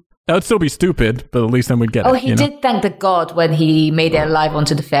that. That would still be stupid, but at least then we'd get it. Oh, he did thank the god when he made it alive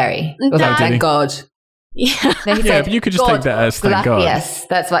onto the ferry. It was like, thank God. Yeah. No, he said, but you could just take that as thank God. Yes,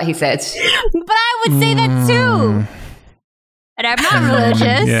 that's what he said. But I would say that too. And I'm not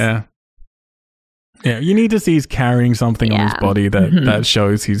religious. Yeah. Yeah, you need to see he's carrying something on his body that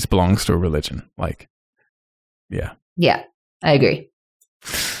shows he belongs to a religion. Like, yeah. Yeah, I agree.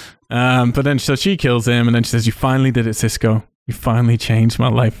 But then, so she kills him, and then she says, you finally did it, Cisco. You finally changed my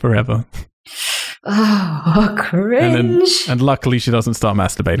life forever. Oh, cringe. And luckily she doesn't start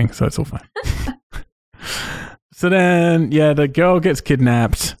masturbating, so it's all fine. So then, the girl gets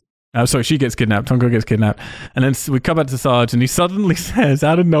kidnapped. Sorry, she gets kidnapped. Tonko gets kidnapped. And then we come back to Sarge, and he suddenly says,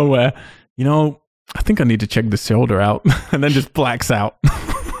 out of nowhere, I think I need to check the shoulder out. And then just blacks out.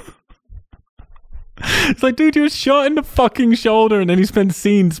 It's like, dude, you were shot in the fucking shoulder. And then he spent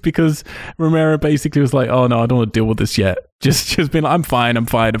scenes because Romero basically was like, oh no, I don't want to deal with this yet. Just being like, I'm fine.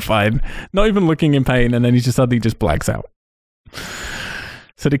 Not even looking in pain. And then he just suddenly just blacks out.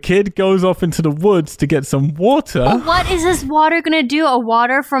 So the kid goes off into the woods to get some water. Oh, what is this water going to do? A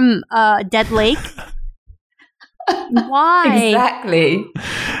water from a dead lake? Why? Exactly.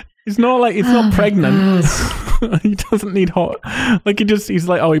 It's not pregnant. He doesn't need hot. Like he's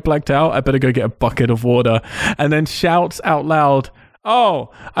like, oh, he blacked out. I better go get a bucket of water. And then shouts out loud,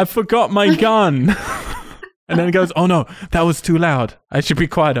 oh, I forgot my gun. And then he goes, oh no, that was too loud. I should be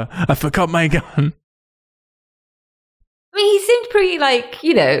quieter. I forgot my gun. I mean, he seemed pretty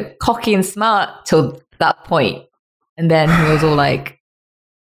cocky and smart till that point. And then he was all like,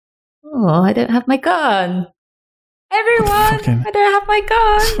 oh, I don't have my gun. Everyone, I don't have my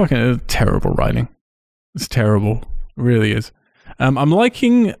gun. It's fucking terrible writing. It's terrible. It really is. I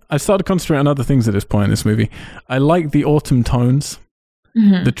started to concentrate on other things at this point in this movie. I like the autumn tones.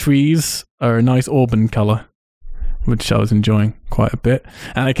 Mm-hmm. The trees are a nice auburn color, which I was enjoying quite a bit.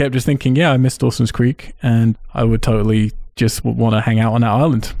 And I kept just thinking, I missed Dawson's Creek, and I would totally just want to hang out on that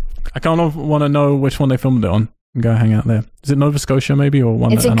island. I kind of want to know which one they filmed it on and go hang out there. Is it Nova Scotia maybe, or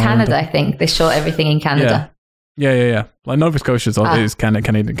one? It's in Canada, I think. They shot everything in Canada. Yeah. Like Nova Scotia is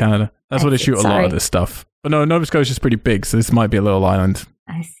Canada. That's where they shoot a lot of this stuff. But no, Nova Scotia is pretty big, so this might be a little island.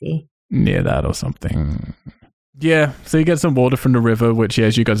 I see. Near that or something. Yeah, so you get some water from the river, which,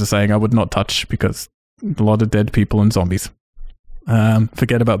 as you guys are saying, I would not touch because a lot of dead people and zombies.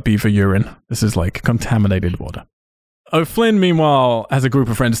 Forget about beaver urine. This is like contaminated water. O'Flynn, meanwhile, has a group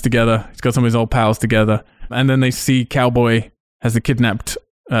of friends together. He's got some of his old pals together. And then they see Cowboy has the kidnapped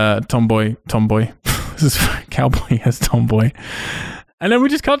Tomboy. This is Cowboy has Tomboy. And then we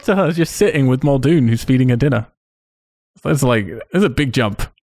just cut to her just sitting with Muldoon, who's feeding her dinner. It's a big jump.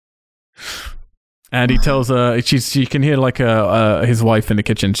 And he tells her, she can hear like his wife in the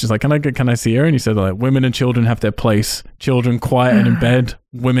kitchen. She's like, can I see her? And he said, like, women and children have their place. Children quiet and in bed.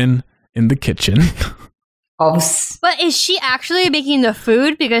 Women in the kitchen. But is she actually making the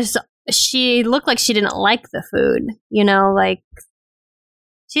food? Because she looked like she didn't like the food. Like,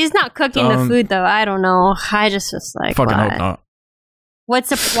 she's not cooking the food, though. I don't know. I just was like, fucking hope not.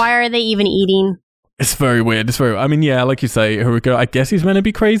 Why are they even eating? It's very weird. Like you say, Haruka, I guess he's meant to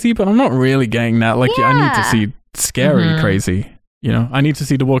be crazy, but I'm not really getting that. Like, I need to see scary crazy. I need to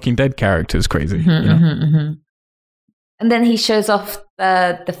see the Walking Dead characters crazy. And then he shows off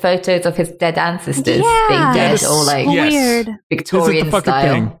the photos of his dead ancestors being dead, or like weird Victorian style.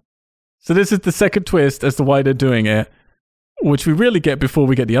 Thing. So this is the second twist as to why they're doing it, which we really get before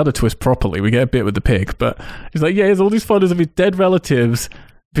we get the other twist properly. We get a bit with the pig, but he's like, here's all these photos of his dead relatives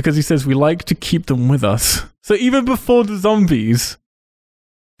because he says we like to keep them with us. So even before the zombies,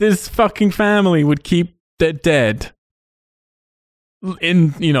 this fucking family would keep their dead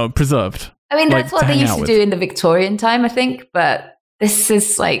preserved. I mean, that's what they used to do in the Victorian time, I think, but this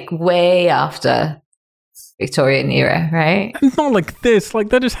is like way after Victorian era, right? It's not like this. Like,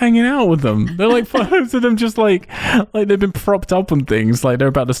 they're just hanging out with them. They're like photos of them just like they've been propped up on things. Like, they're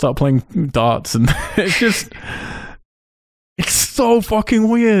about to start playing darts. And it's so fucking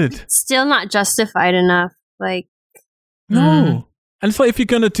weird. Still not justified enough. Like, no. And it's like, if you're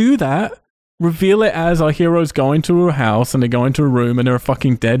going to do that, reveal it as our heroes go into a house and they go into a room and there are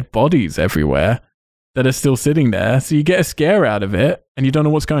fucking dead bodies everywhere that are still sitting there. So you get a scare out of it and you don't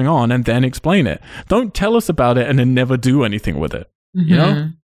know what's going on, and then explain it. Don't tell us about it and then never do anything with it. You know?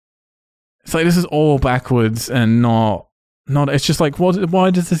 It's like, this is all backwards and not it's just like,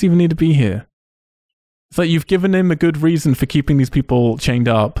 why does this even need to be here? It's like, you've given him a good reason for keeping these people chained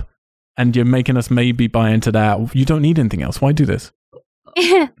up and you're making us maybe buy into that. You don't need anything else. Why do this? Do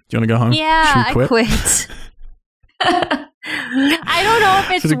you want to go home? Yeah, I quit. I don't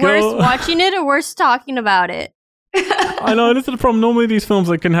know if it's worse watching it or worse talking about it. I know, this is the problem. Normally these films,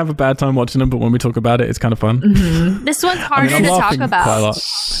 I can have a bad time watching them, but when we talk about it, it's kind of fun. This one's harder to talk about. Quite a lot.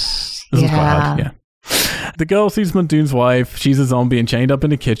 This is quite hard, yeah. The girl sees Muldoon's wife. She's a zombie and chained up in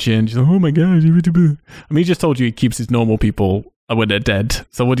the kitchen. She's like, oh my god. I mean, he just told you he keeps his normal people when they're dead.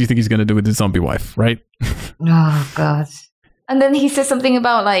 So what do you think he's going to do with his zombie wife, right? Oh, God. And then he says something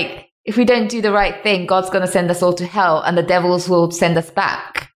about, like, if we don't do the right thing, God's going to send us all to hell and the devils will send us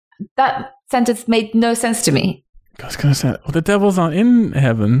back. That sentence made no sense to me. God's going to send... Well, the devils aren't in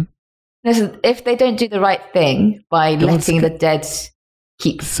heaven. Listen, if they don't do the right thing by letting the dead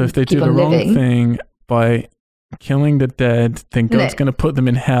keep So if they do the wrong thing by killing the dead, then God's going to put them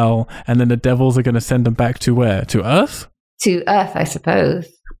in hell, and then the devils are going to send them back to where? To Earth? To Earth, I suppose.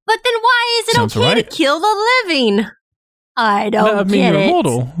 But then why is it okay to kill the living? I don't get it. That'd mean you're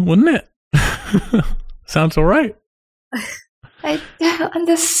immortal, wouldn't it? Sounds all right. I don't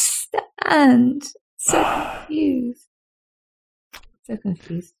understand. So confused. So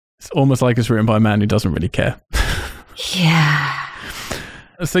confused. It's almost like it's written by a man who doesn't really care. Yeah.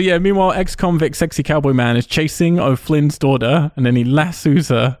 So yeah, meanwhile, ex-convict sexy cowboy man is chasing O'Flynn's daughter, and then he lassos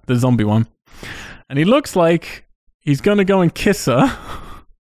her, the zombie one. And he looks like he's going to go and kiss her.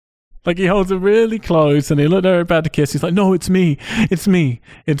 Like, he holds her really close and he looked at her about to kiss. He's like, no, it's me. It's me.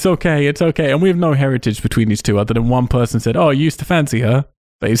 It's okay. It's okay. And we have no heritage between these two other than one person said, oh, you used to fancy her,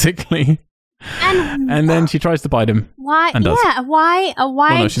 basically. And then she tries to bite him. Why? Yeah. Why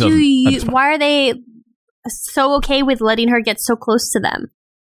are they so okay with letting her get so close to them?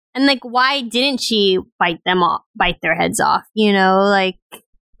 And like, why didn't she bite their heads off? You know, like,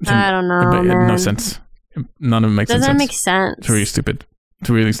 I don't know. It made no sense. None of it makes sense. Doesn't make sense. It's really stupid. It's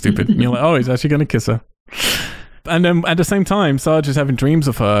really stupid. And you're like, oh, he's actually going to kiss her. And then at the same time, Sarge is having dreams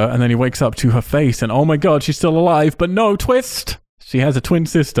of her, and then he wakes up to her face, and oh my god, she's still alive. But no, twist! She has a twin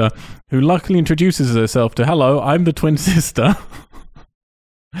sister who luckily introduces herself to, hello, I'm the twin sister.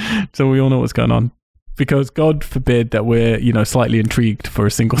 So we all know what's going on. Because God forbid that we're, slightly intrigued for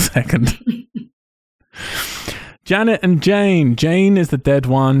a single second. Janet and Jane. Jane is the dead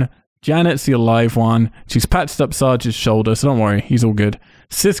one. Janet's the alive one. She's patched up Sarge's shoulder, so don't worry, he's all good.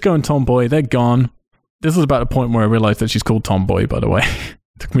 Cisco and Tomboy, they're gone. This was about the point where I realized that she's called Tomboy, by the way.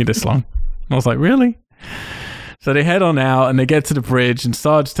 It took me this long. And I was like, really? So they head on out and they get to the bridge, and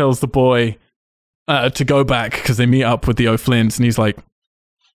Sarge tells the boy to go back because they meet up with the O'Flynns, and he's like,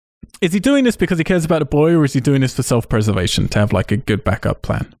 is he doing this because he cares about the boy, or is he doing this for self-preservation to have like a good backup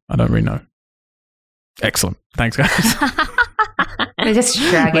plan? I don't really know. Excellent. Thanks, guys. They're just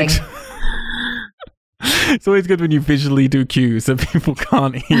dragging. It's always good when you visually do cues that people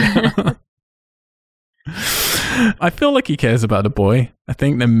can't hear. I feel like he cares about the boy. I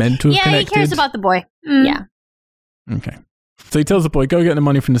think they're meant to have connected. Yeah, he cares about the boy. Yeah. Okay. So he tells the boy, go get the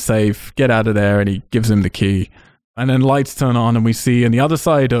money from the safe, get out of there, and he gives him the key. And then lights turn on, and we see on the other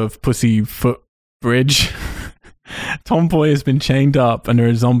side of Pussyfoot Bridge, Tomboy has been chained up, and there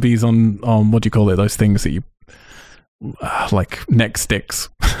are zombies on what do you call it? Those things that you like neck sticks.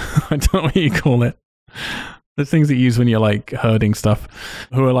 I don't know what you call it. The things that you use when you're like herding stuff,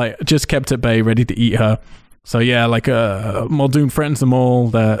 who are like just kept at bay, ready to eat her. So yeah, like Muldoon threatens them all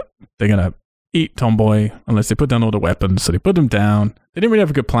that they're gonna eat Tomboy unless they put down all the weapons. So they put them down. They didn't really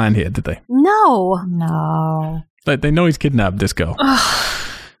have a good plan here, did they? No. Like they know he's kidnapped this girl.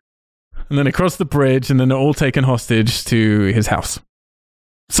 And then they cross the bridge, and then they're all taken hostage to his house.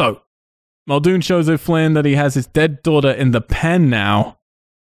 So Muldoon shows O'Flynn that he has his dead daughter in the pen now,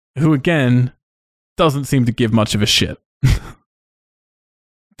 who again doesn't seem to give much of a shit.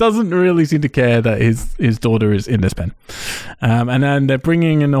 Doesn't really seem to care that his daughter is in this pen. And then they're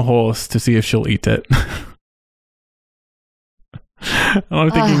bringing in a horse to see if she'll eat it. And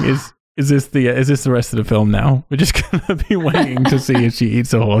I'm thinking, is this the rest of the film now? We're just gonna be waiting to see if she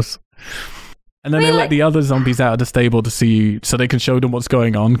eats a horse. And then they let the other zombies out of the stable to see, so they can show them what's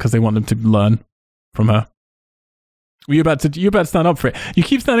going on because they want them to learn from her. Were you about to stand up for it? You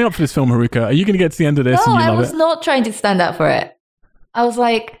keep standing up for this film, Haruka. Are you going to get to the end of this and you love it? No, I was not trying to stand up for it. I was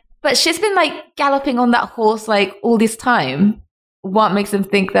like, but she's been like galloping on that horse like all this time. What makes them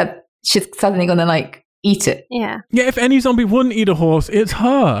think that she's suddenly going to like eat it? Yeah. Yeah, if any zombie wouldn't eat a horse, it's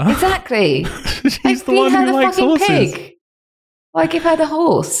her. Exactly. She's the one who likes horses. Pig. Why give her the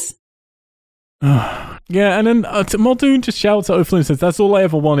horse? Yeah, and then Muldoon just shouts at O'Flynn and says, that's all I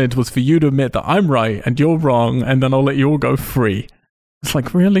ever wanted was for you to admit that I'm right and you're wrong, and then I'll let you all go free. It's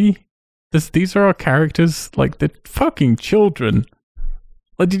like, really? These are our characters? Like, they're fucking children.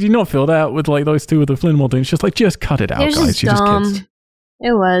 Like, did you not feel that with like those two with O'Flynn and Muldoon? It's just like, just cut it out, guys. You're just kids.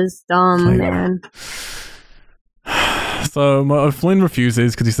 It was dumb, man. So O'Flynn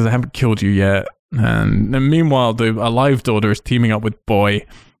refuses because he says, I haven't killed you yet. And meanwhile, the alive daughter is teaming up with Boy.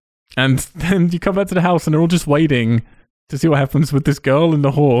 And then you come back to the house and they're all just waiting to see what happens with this girl and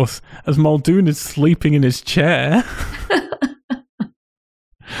the horse as Muldoon is sleeping in his chair.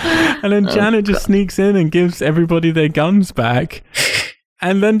 And then Janet just sneaks in and gives everybody their guns back.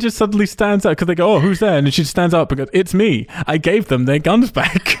 And then just suddenly stands up because they go, oh, who's there? And she stands up and goes, it's me. I gave them their guns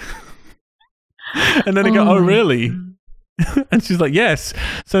back. And then they go, oh, really? And she's like, yes.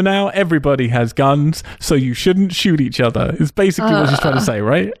 So now everybody has guns, so you shouldn't shoot each other. It's basically what she's trying to say,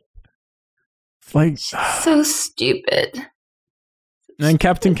 right? Like, so stupid. And then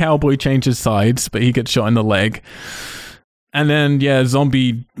Captain Cowboy changes sides, but he gets shot in the leg. And then, yeah, the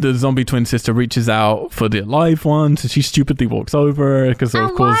zombie twin sister reaches out for the alive one, so she stupidly walks over because,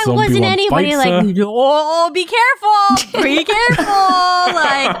 of course, zombie one bites her. Oh, be careful! Be careful!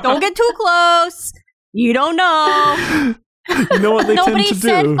 Like, don't get too close. You don't know. You know what they tend to do? Nobody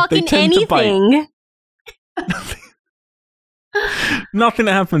said fucking anything. Nothing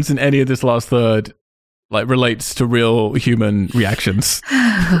that happens in any of this last third like relates to real human reactions.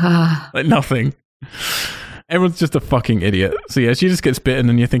 Like nothing. Everyone's just a fucking idiot. So yeah, she just gets bitten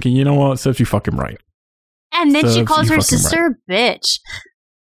and you're thinking, you know what? Serves you fucking right. And then she calls her sister a bitch.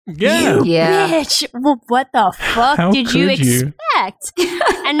 Yeah. Bitch. Well, what the fuck did you expect?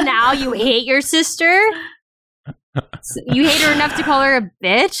 And now you hate your sister? You hate her enough to call her a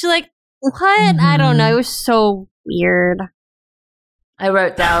bitch? Like, what? I don't know. It was so weird. I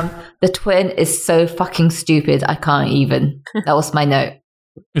wrote down, the twin is so fucking stupid, I can't even. That was my note.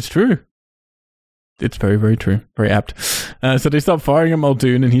 It's true. It's very, very true. Very apt. So they start firing at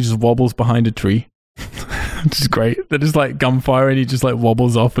Muldoon and he just wobbles behind a tree. which is great. They're just like gunfire, and he just like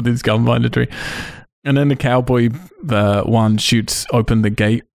wobbles off with his gun behind the tree. And then the cowboy one shoots open the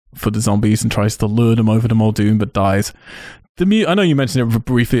gate for the zombies and tries to lure them over to Muldoon, but dies. I know you mentioned it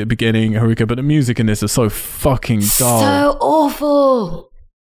briefly at the beginning, Haruka, but the music in this is so fucking dull. So awful.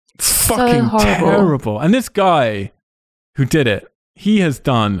 It's fucking terrible. And this guy who did it, he has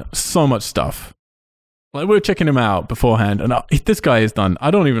done so much stuff. Like, we were checking him out beforehand, and this guy has done,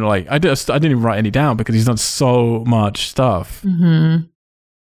 I didn't even write any down because he's done so much stuff. Mm-hmm.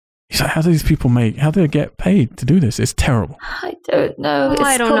 He's like, how do they get paid to do this? It's terrible. I don't know.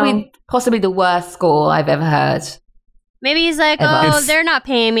 I don't know. Possibly the worst score I've ever heard. Maybe he's like, they're not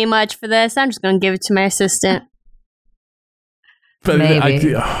paying me much for this. I'm just going to give it to my assistant. But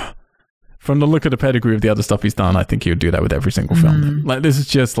maybe. From the look of the pedigree of the other stuff he's done, I think he would do that with every single film. Like, this is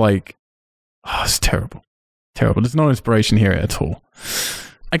just like, it's terrible. Terrible. There's no inspiration here at all.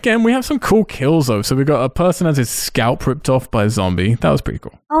 Again, we have some cool kills, though. So we got a person has his scalp ripped off by a zombie. That was pretty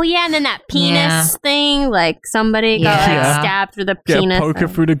cool. Oh, yeah. And then that penis thing, like somebody got stabbed through the penis. Get a poker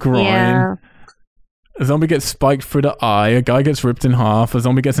through the groin. Yeah. A zombie gets spiked through the eye. A guy gets ripped in half. A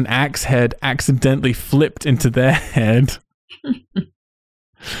zombie gets an axe head accidentally flipped into their head. This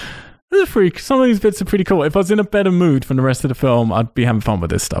is freak. Some of these bits are pretty cool. If I was in a better mood for the rest of the film, I'd be having fun with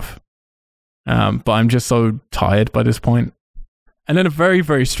this stuff. But I'm just so tired by this point. And then a very,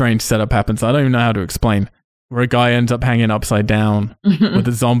 very strange setup happens. I don't even know how to explain. Where a guy ends up hanging upside down with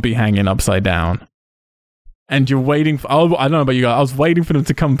a zombie hanging upside down. And you're waiting for... I don't know about you guys. I was waiting for them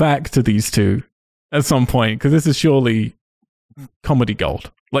to come back to these two at some point. Because this is surely comedy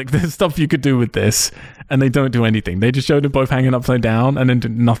gold. Like, there's stuff you could do with this. And they don't do anything. They just show them both hanging upside down. And then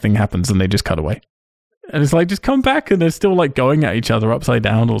nothing happens. And they just cut away. And it's like, just come back. And they're still like going at each other upside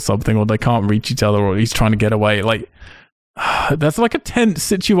down or something. Or they can't reach each other. Or he's trying to get away. Like... That's like a tense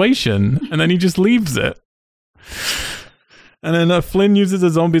situation, and then he just leaves it. And then Flynn uses a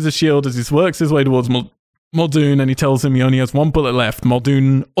zombie as a shield as he works his way towards Muldoon, and he tells him he only has one bullet left.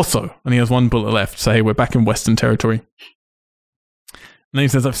 Muldoon also, and he has one bullet left. So, hey, we're back in Western territory. And then he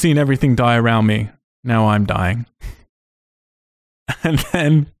says, I've seen everything die around me. Now I'm dying. And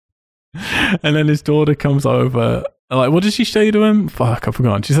then his daughter comes over. Like, what does she say to him? Fuck, I've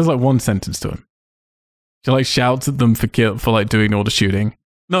forgotten. She says like one sentence to him. She like shouts at them for like doing all the shooting.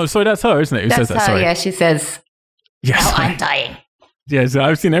 No, sorry, that's her, isn't it? Who that's says that? Her, sorry. Yeah, she says, yes, now I'm dying. Yeah, so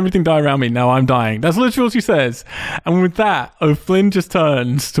I've seen everything die around me. Now I'm dying. That's literally what she says. And with that, O'Flynn just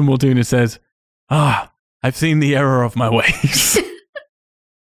turns to Muldoon and says, I've seen the error of my ways.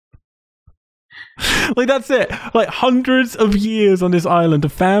 Like, that's it. Like, hundreds of years on this island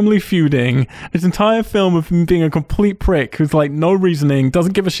of family feuding. This entire film of him being a complete prick who's like no reasoning,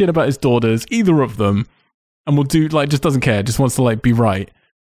 doesn't give a shit about his daughters, either of them. And will do, like, just doesn't care, just wants to, like, be right.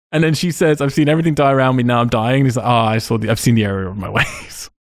 And then she says, I've seen everything die around me, now I'm dying. And he's like, I've seen the error of my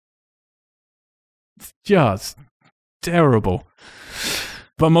ways. It's just terrible.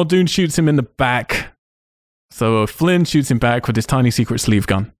 But Muldoon shoots him in the back. So Flynn shoots him back with his tiny secret sleeve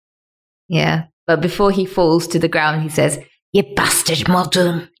gun. Yeah, but before he falls to the ground, he says, you bastard,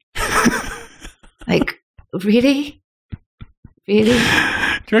 Muldoon. Like, really? Really?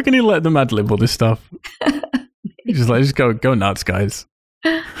 Do you reckon he let them ad-lib all this stuff? He's just like, just go nuts, guys.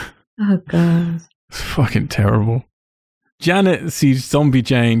 Oh, God. It's fucking terrible. Janet sees Zombie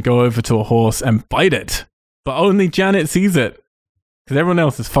Jane go over to a horse and bite it. But only Janet sees it. Because everyone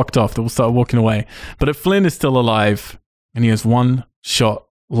else is fucked off. They all start walking away. But Flynn is still alive. And he has one shot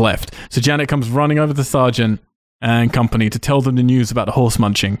left. So Janet comes running over to Sergeant and company to tell them the news about the horse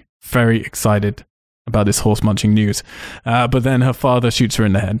munching. Very excited about this horse munching news. But then her father shoots her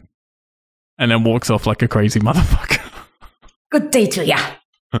in the head. And then walks off like a crazy motherfucker. Good day to ya.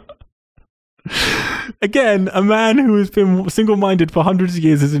 Again, a man who has been single-minded for hundreds of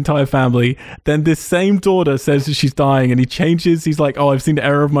years, his entire family. Then this same daughter says that she's dying, and he changes. He's like, I've seen the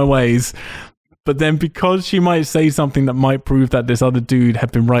error of my ways. But then because she might say something that might prove that this other dude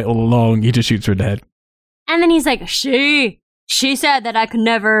had been right all along, he just shoots her in the head. And then he's like, she said that I could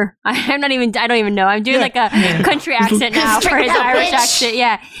never, I don't even know. I'm doing like a country accent now for his Irish accent.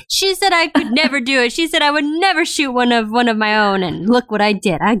 Yeah. She said I could never do it. She said I would never shoot one of my own. And look what I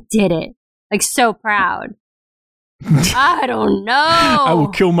did. I did it. Like, so proud. I don't know. I will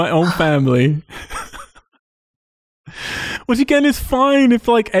kill my own family. Which again is fine if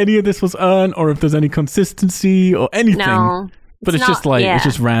like any of this was earned or if there's any consistency or anything. No. But it's just like, it's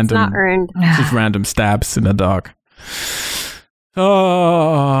just random. It's not earned. It's just random stabs in the dark.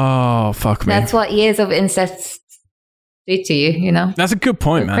 Oh, fuck me. That's what years of incest do to you, you know? That's a good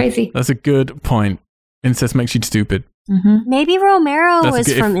point, man. Crazy. That's a good point. Incest makes you stupid. Mm-hmm. Maybe Romero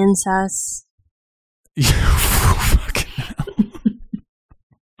was from incest. Fucking hell.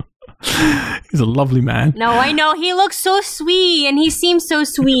 He's a lovely man. No, I know. He looks so sweet, and he seems so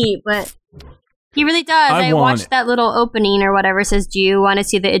sweet, but he really does. I watched that little opening or whatever. It says, do you want to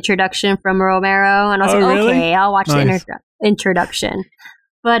see the introduction from Romero? And I was like, really? Okay, I'll watch the introduction.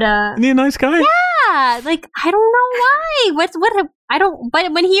 But isn't he a nice guy? Yeah, like I don't know why.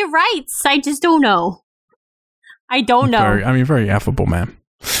 But when he writes, I just don't know. I don't know. Very affable man.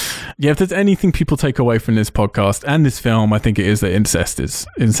 Yeah, if there's anything people take away from this podcast and this film, I think it is that incest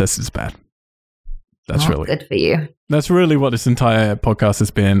is bad. That's really good for you. That's really what this entire podcast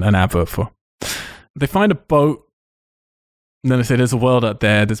has been an advert for. They find a boat, and then they say there's a world out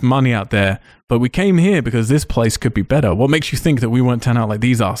there, there's money out there, but we came here because this place could be better. What makes you think that we won't turn out like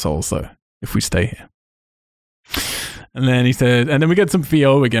these assholes, though, if we stay here? And then he said, and then we get some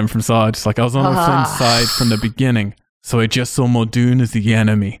VO again from Sarge. It's like, I was on Flynn's side from the beginning, so I just saw Muldoon as the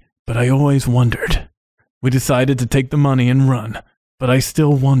enemy, but I always wondered. We decided to take the money and run, but I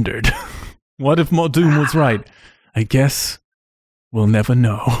still wondered. What if Muldoon was right? I guess we'll never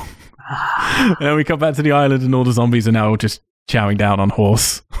know. And then we come back to the island and all the zombies are now just chowing down on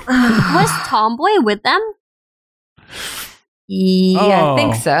horse. Was Tomboy with them? Yeah, I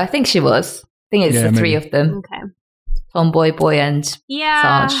think so. I think she was. I think it's the three of them. Okay. Tomboy, Boy, and Sarge.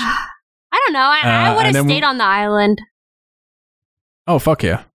 I don't know. I would have stayed on the island. Oh, fuck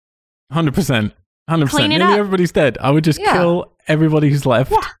yeah. 100%. 100%. Clean it Nearly up. everybody's dead. I would just kill everybody who's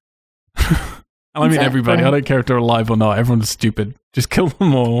left. Yeah. I mean everybody. I don't care if they're alive or not. Everyone's stupid. Just kill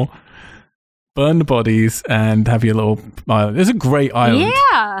them all. Burn the bodies and have your little island. It's a great island.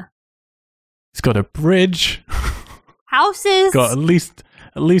 Yeah. It's got a bridge. Houses. Got at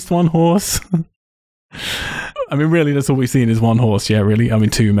least one horse. I mean, really, that's all we've seen is one horse. Yeah, really. I mean,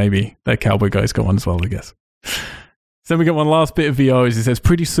 two maybe. That cowboy guy's got one as well, I guess. So then we get one last bit of VOs. It says,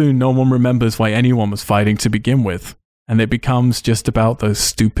 pretty soon no one remembers why anyone was fighting to begin with. And it becomes just about those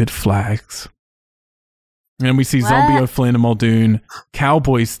stupid flags. And we see Zombie O'Flynn and Muldoon,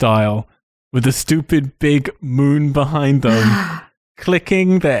 cowboy style, with a stupid big moon behind them,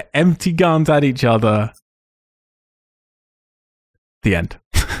 clicking their empty guns at each other. The end.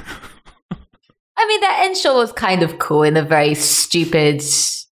 I mean, that end shot was kind of cool in a very stupid,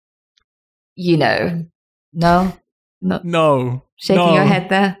 No. Shaking your head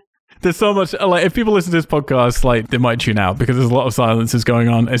there. There's so much, like, if people listen to this podcast, like, they might tune out because there's a lot of silences going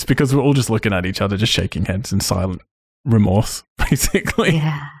on. It's because we're all just looking at each other, just shaking heads in silent remorse, basically.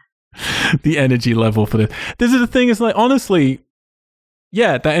 Yeah. The energy level for this. This is the thing, is like, honestly,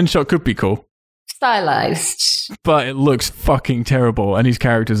 yeah, that end shot could be cool. Stylized. But it looks fucking terrible, and these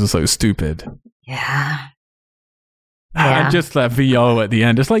characters are so stupid. Yeah. And just that VO at the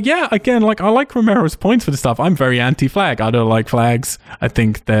end. It's like, yeah, again, like, I like Romero's points for this stuff. I'm very anti-flag. I don't like flags. I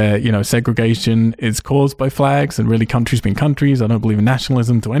think that, segregation is caused by flags, and really countries being countries. I don't believe in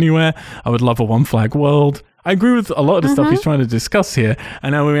nationalism to anywhere. I would love a one-flag world. I agree with a lot of the stuff he's trying to discuss here.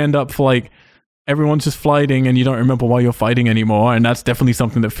 And now we end up like, everyone's just fighting and you don't remember why you're fighting anymore. And that's definitely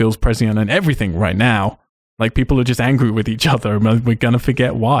something that feels present in everything right now. Like, people are just angry with each other. We're going to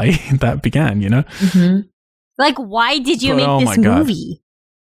forget why that began, Mm-hmm. Like, why did you make this movie?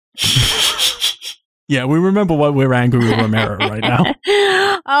 Yeah, we remember why we're angry with Romero right now.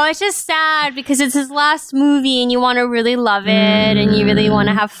 Oh, it's just sad because it's his last movie and you want to really love it and you really want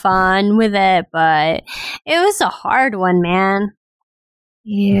to have fun with it. But it was a hard one, man.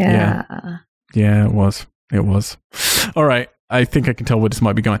 Yeah. Yeah, it was. It was. All right. I think I can tell where this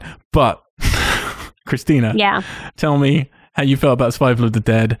might be going. But, Christina, tell me how you felt about Survival of the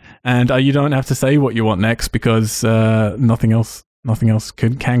Dead. And you don't have to say what you want next because nothing else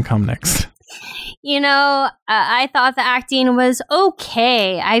can come next. I thought the acting was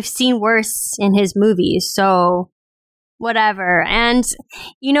okay. I've seen worse in his movies, so whatever. And,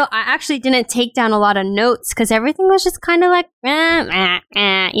 I actually didn't take down a lot of notes because everything was just kind of like,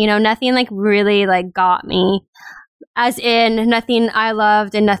 nothing like really like got me. As in, nothing I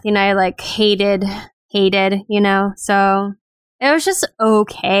loved and nothing I like hated, so it was just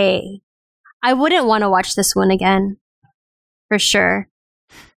okay. I wouldn't want to watch this one again, for sure.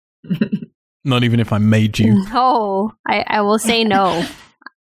 Not even if I made you. No, I will say no.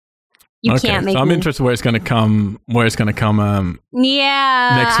 You can't make me. I'm interested where it's going to come. Next week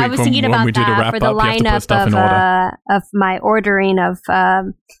I was thinking about we do the wrap for the up, lineup of my ordering of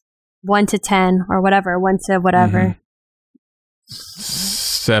 1 to 10 or whatever, 1 to whatever.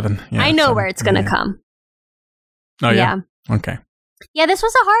 7. Yeah, I know where it's going to come. Oh yeah. Okay. Yeah, this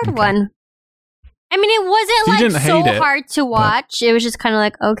was a hard one. I mean, it wasn't like so hard to watch. It was just kind of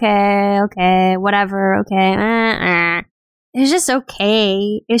like, okay, whatever, okay. It's just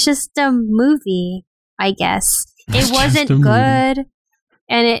okay. It's just a movie. I guess. It's It wasn't just a movie. good,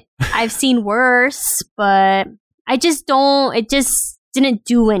 and I've seen worse, but it just didn't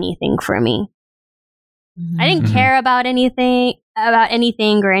do anything for me. I didn't Mhm. care about anything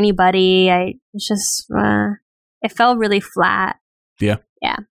or anybody. It's just it felt really flat.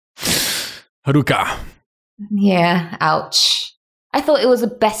 Haruka. Yeah, ouch. I thought it was a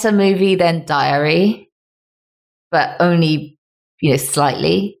better movie than Diary, but only,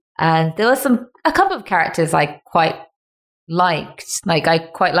 slightly. And there was a couple of characters I quite liked. Like, I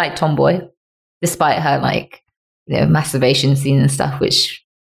quite liked Tomboy, despite her, masturbation scene and stuff, which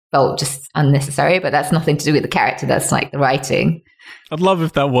felt just unnecessary, but that's nothing to do with the character. That's like the writing. I'd love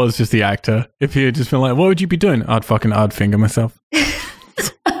if that was just the actor. If he had just been like, what would you be doing? I'd finger myself.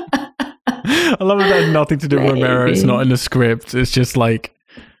 I love if that had nothing to do with Romero. It's not in the script. It's just like...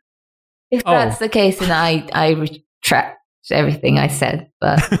 If that's the case, then I retract everything I said.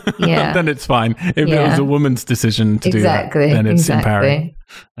 But yeah. Then it's fine. If it was a woman's decision to do that, then it's empowering.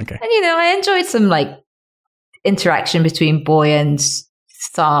 Okay. And, I enjoyed some interaction between Boy and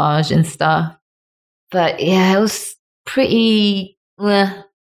Sarge and stuff. But yeah, it was pretty for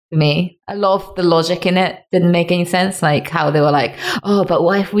me. A lot of the logic in it didn't make any sense. Like how they were like, oh, but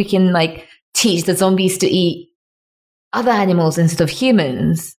what if we can teach the zombies to eat other animals instead of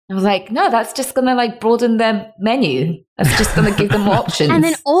humans? I was like, no, that's just gonna broaden their menu. That's just gonna give them more options. And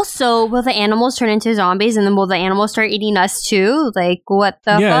then also, will the animals turn into zombies, and then will the animals start eating us too? Like, what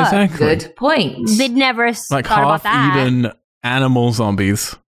the fuck? Exactly. Good point. They'd never thought about that. half-eaten animal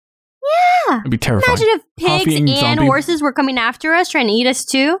zombies. Yeah. It'd be terrifying. Imagine if pigs Half-eaten and zombie- horses were coming after us, trying to eat us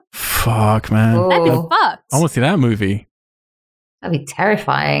too. Fuck, man. Oh. That'd be fucked. I want to see that movie. That'd be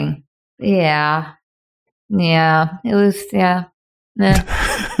terrifying. Yeah. Yeah. It was, yeah.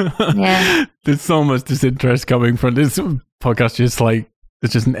 Yeah. There's so much disinterest coming from this podcast.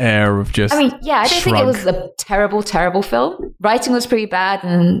 There's just an air of just. I mean, yeah, I don't think it was a terrible, terrible film. Writing was pretty bad,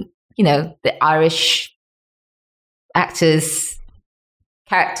 and the Irish characters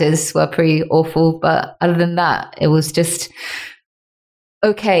were pretty awful. But other than that, it was just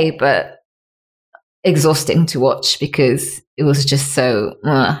okay, but exhausting to watch because it was just so.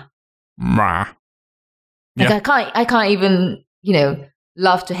 Mah. Yeah. I can't even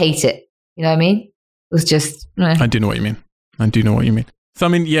love to hate it. You know what I mean? It was just. I do know what you mean. So, I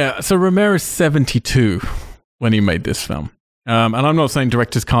mean, yeah. So, Romero's 72 when he made this film. And I'm not saying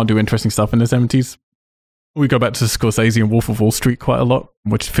directors can't do interesting stuff in the 70s. We go back to Scorsese and Wolf of Wall Street quite a lot,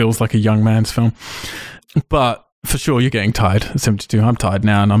 which feels like a young man's film. But for sure, you're getting tired at 72. I'm tired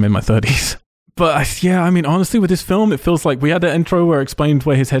now and I'm in my 30s. But yeah, I mean, honestly, with this film, it feels like we had that intro where it explained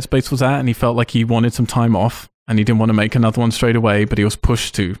where his headspace was at, and he felt like he wanted some time off, and he didn't want to make another one straight away, but he was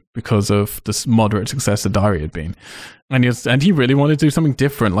pushed to because of this moderate success the Diary had been. And he really wanted to do something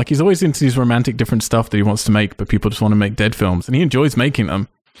different. Like, he's always into these romantic different stuff that he wants to make, but people just want to make dead films, and he enjoys making them.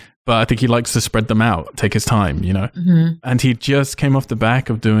 But I think he likes to spread them out, take his time, Mm-hmm. And he just came off the back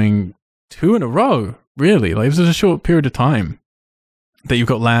of doing 2 in a row, really. Like, it was a short period of time that you've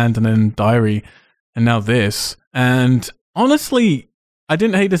got Land and then Diary and now this. And honestly, I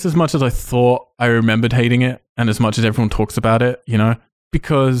didn't hate this as much as I thought I remembered hating it, and as much as everyone talks about it,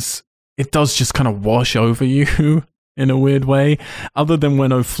 because it does just kind of wash over you in a weird way. Other than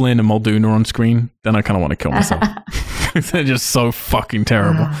when O'Flynn and Muldoon are on screen, then I kind of want to kill myself. They're just so fucking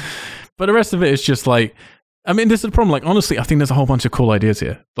terrible. But the rest of it is just this is the problem. Honestly, I think there's a whole bunch of cool ideas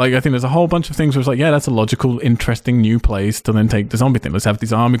here. I think there's a whole bunch of things where it's yeah, that's a logical, interesting new place to then take the zombie thing. Let's have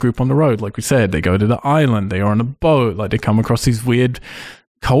this army group on the road. Like we said, they go to the island. They are on a boat. They come across these weird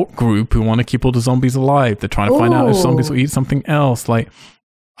cult group who want to keep all the zombies alive. They're trying to find out if zombies will eat something else. I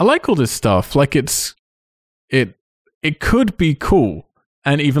like all this stuff. It could be cool.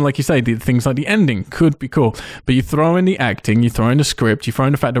 And even like you say, the things like the ending could be cool. But you throw in the acting, you throw in the script, you throw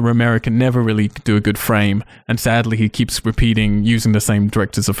in the fact that Romero can never really do a good frame. And sadly, he keeps repeating using the same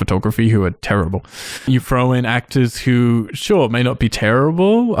directors of photography who are terrible. You throw in actors who, sure, may not be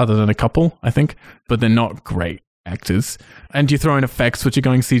terrible, other than a couple, I think, but they're not great actors. And you throw in effects, which are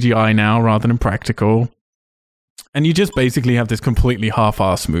going CGI now rather than practical. And you just basically have this completely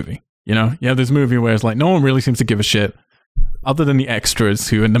half-assed movie. You have this movie where it's no one really seems to give a shit. Other than the extras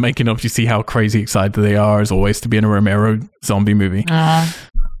who in the making of, you see how crazy excited they are as always to be in a Romero zombie movie.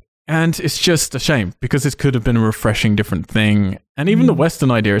 And it's just a shame because this could have been a refreshing different thing. And even the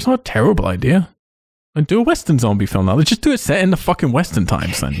Western idea, it's not a terrible idea. Do a Western zombie film now. Let's just do it set in the fucking Western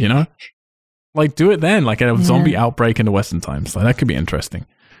times then, do it then, a zombie outbreak in the Western times. That could be interesting.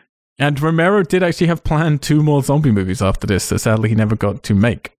 And Romero did actually have planned 2 more zombie movies after this that sadly he never got to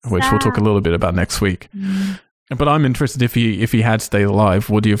make, which we'll talk a little bit about next week. But I'm interested if he had stayed alive,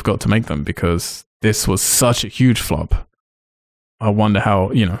 would he have got to make them? Because this was such a huge flop. I wonder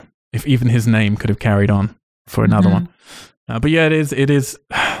how, if even his name could have carried on for another one. But yeah, it is,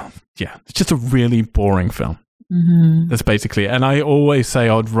 yeah, it's just a really boring film. That's basically it. And I always say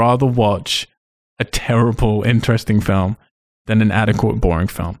I'd rather watch a terrible, interesting film than an adequate, boring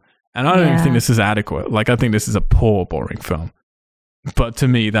film. And I don't even think this is adequate. Like, I think this is a poor, boring film. But to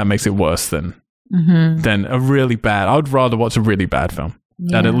me, that makes it worse than a really bad. I would rather watch a really bad film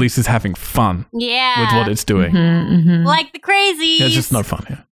that at least is having fun with what it's doing. Like The Crazies. Yeah, it's just no fun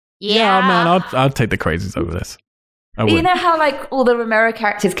here. Yeah, man, I'd take The Crazies over this. You know how like all the Romero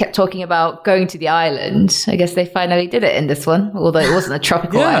characters kept talking about going to the island? I guess they finally did it in this one, although it wasn't a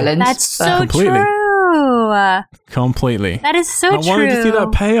tropical island. That's so Completely. true. Completely. That is so true. I wanted to see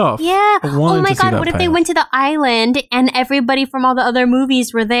that payoff. Yeah. Oh my God, what if they went to the island and everybody from all the other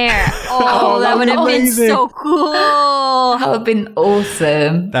movies were there? Oh, that would have been so cool. That would have been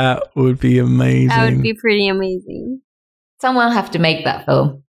awesome. That would be amazing. That would be pretty amazing. Someone will have to make that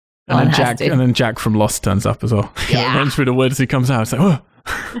film. And then Jack from Lost turns up as well. He runs through the woods. He comes out. It's like,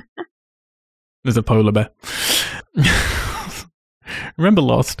 oh, there's a polar bear. Remember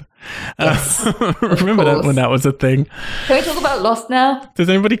Lost? Yes, remember that when that was a thing? Can we talk about Lost now? Does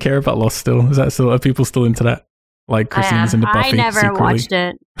anybody care about Lost still? Is that still? Are people still into that? Like Christina's into Buffy. I never secretly. watched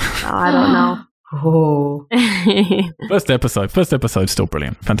it. So I don't know. Oh. First episode's still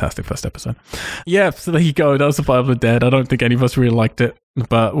brilliant. Fantastic first episode. Yeah, so there you go. That was Survival of the Dead. I don't think any of us really liked it,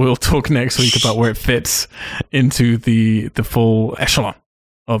 but we'll talk next week about where it fits into the full echelon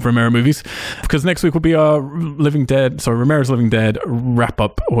of Romero movies, because next week will be our Romero's Living Dead wrap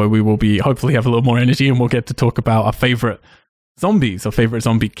up, where we will be hopefully have a little more energy and we'll get to talk about our favorite zombies, our favorite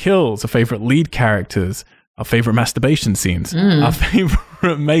zombie kills, our favorite lead characters, our favorite masturbation scenes, our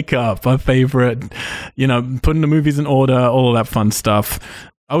favorite makeup, our favorite, putting the movies in order, all of that fun stuff.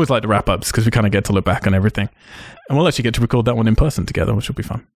 I always like the wrap-ups because we kind of get to look back on everything. And we'll actually get to record that one in person together, which will be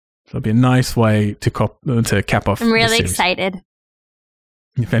fun. So it'll be a nice way to cap off. I'm really excited.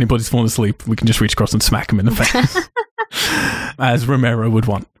 If anybody's fallen asleep, we can just reach across and smack him in the face, as Romero would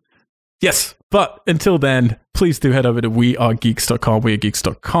want. Yes, but until then, please do head over to wearegeeks.com,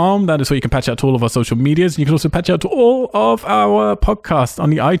 wearegeeks.com. That is where you can patch out to all of our social medias. And you can also patch out to all of our podcasts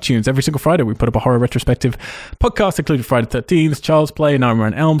on the iTunes. Every single Friday, we put up a horror retrospective podcast, including Friday the 13th, Child's Play, Nightmare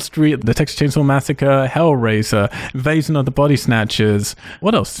on Elm Street, The Texas Chainsaw Massacre, Hellraiser, Invasion of the Body Snatchers.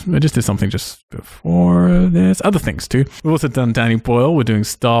 What else? I just did something just before this. Other things, too. We've also done Danny Boyle. We're doing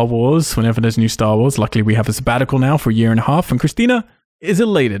Star Wars whenever there's new Star Wars. Luckily, we have a sabbatical now for a year and a half. And Christina is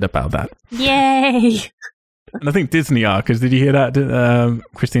elated about that. Yay. And I think Disney are, because did you hear that,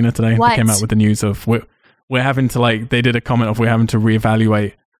 Christina, today? What? They came out with the news of we're having to, they did a comment of we're having to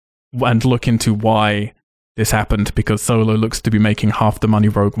reevaluate and look into why this happened, because Solo looks to be making half the money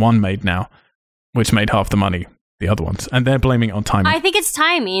Rogue One made now, which made half the money the other ones. And they're blaming it on timing. I think it's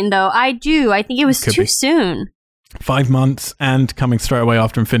timing, though. I do. I think it was too soon. 5 months and coming straight away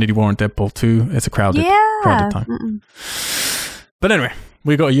after Infinity War and Deadpool 2. It's a crowded time. But anyway,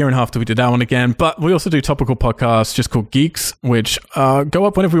 we got a year and a half till we do that one again. But we also do topical podcasts just called Geeks, which go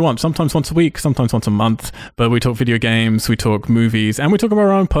up whenever we want. Sometimes once a week, sometimes once a month. But we talk video games, we talk movies, and we talk about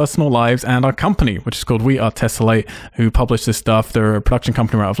our own personal lives and our company, which is called We Are Tessellate, who publish this stuff. They're a production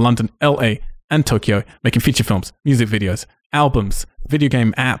company out of London, LA, and Tokyo, making feature films, music videos, albums, video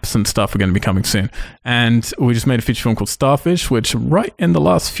game apps and stuff are going to be coming soon. And we just made a feature film called Starfish, which right in the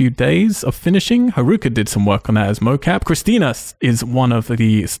last few days of finishing, Haruka did some work on that as mocap. Christina is one of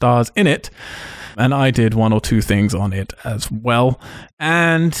the stars in it, and I did 1 or 2 things on it as well.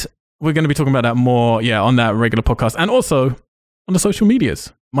 And we're going to be talking about that more, on that regular podcast, and also on the social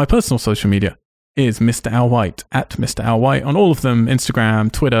medias. My personal social media is Mr. Al White, at Mr. Al White, on all of them, Instagram,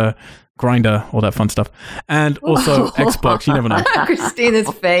 Twitter, Grindr, all that fun stuff. And also Xbox, you never know. Christina's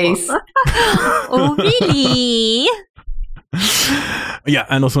face. Oh, really? Yeah,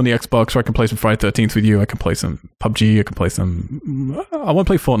 and also on the Xbox, where I can play some Friday 13th with you. I can play some PUBG. I can play some... I want to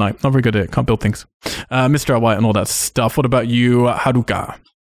play Fortnite. Not very good at it. Can't build things. Mr. Al White and all that stuff. What about you, Haruka?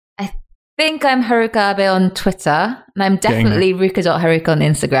 I think I'm Haruka Abe on Twitter. And I'm definitely Ruka.Haruka on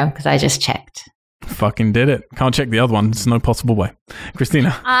Instagram, because I just checked. Fucking did it. Can't check the other one. There's no possible way.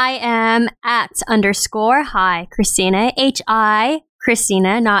 Christina. I am at _ Christina. H-I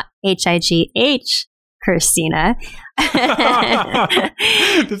Christina, not H-I-G-H Christina.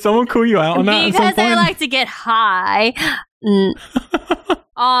 Did someone call you out on that? Because I like to get high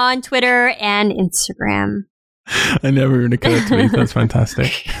on Twitter and Instagram. It never even occurred to me. That's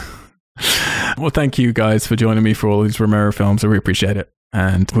fantastic. Well, thank you guys for joining me for all these Romero films. I really appreciate it.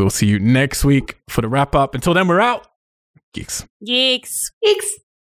 And we'll see you next week for the wrap up. Until then, we're out. Geeks. Geeks. Geeks.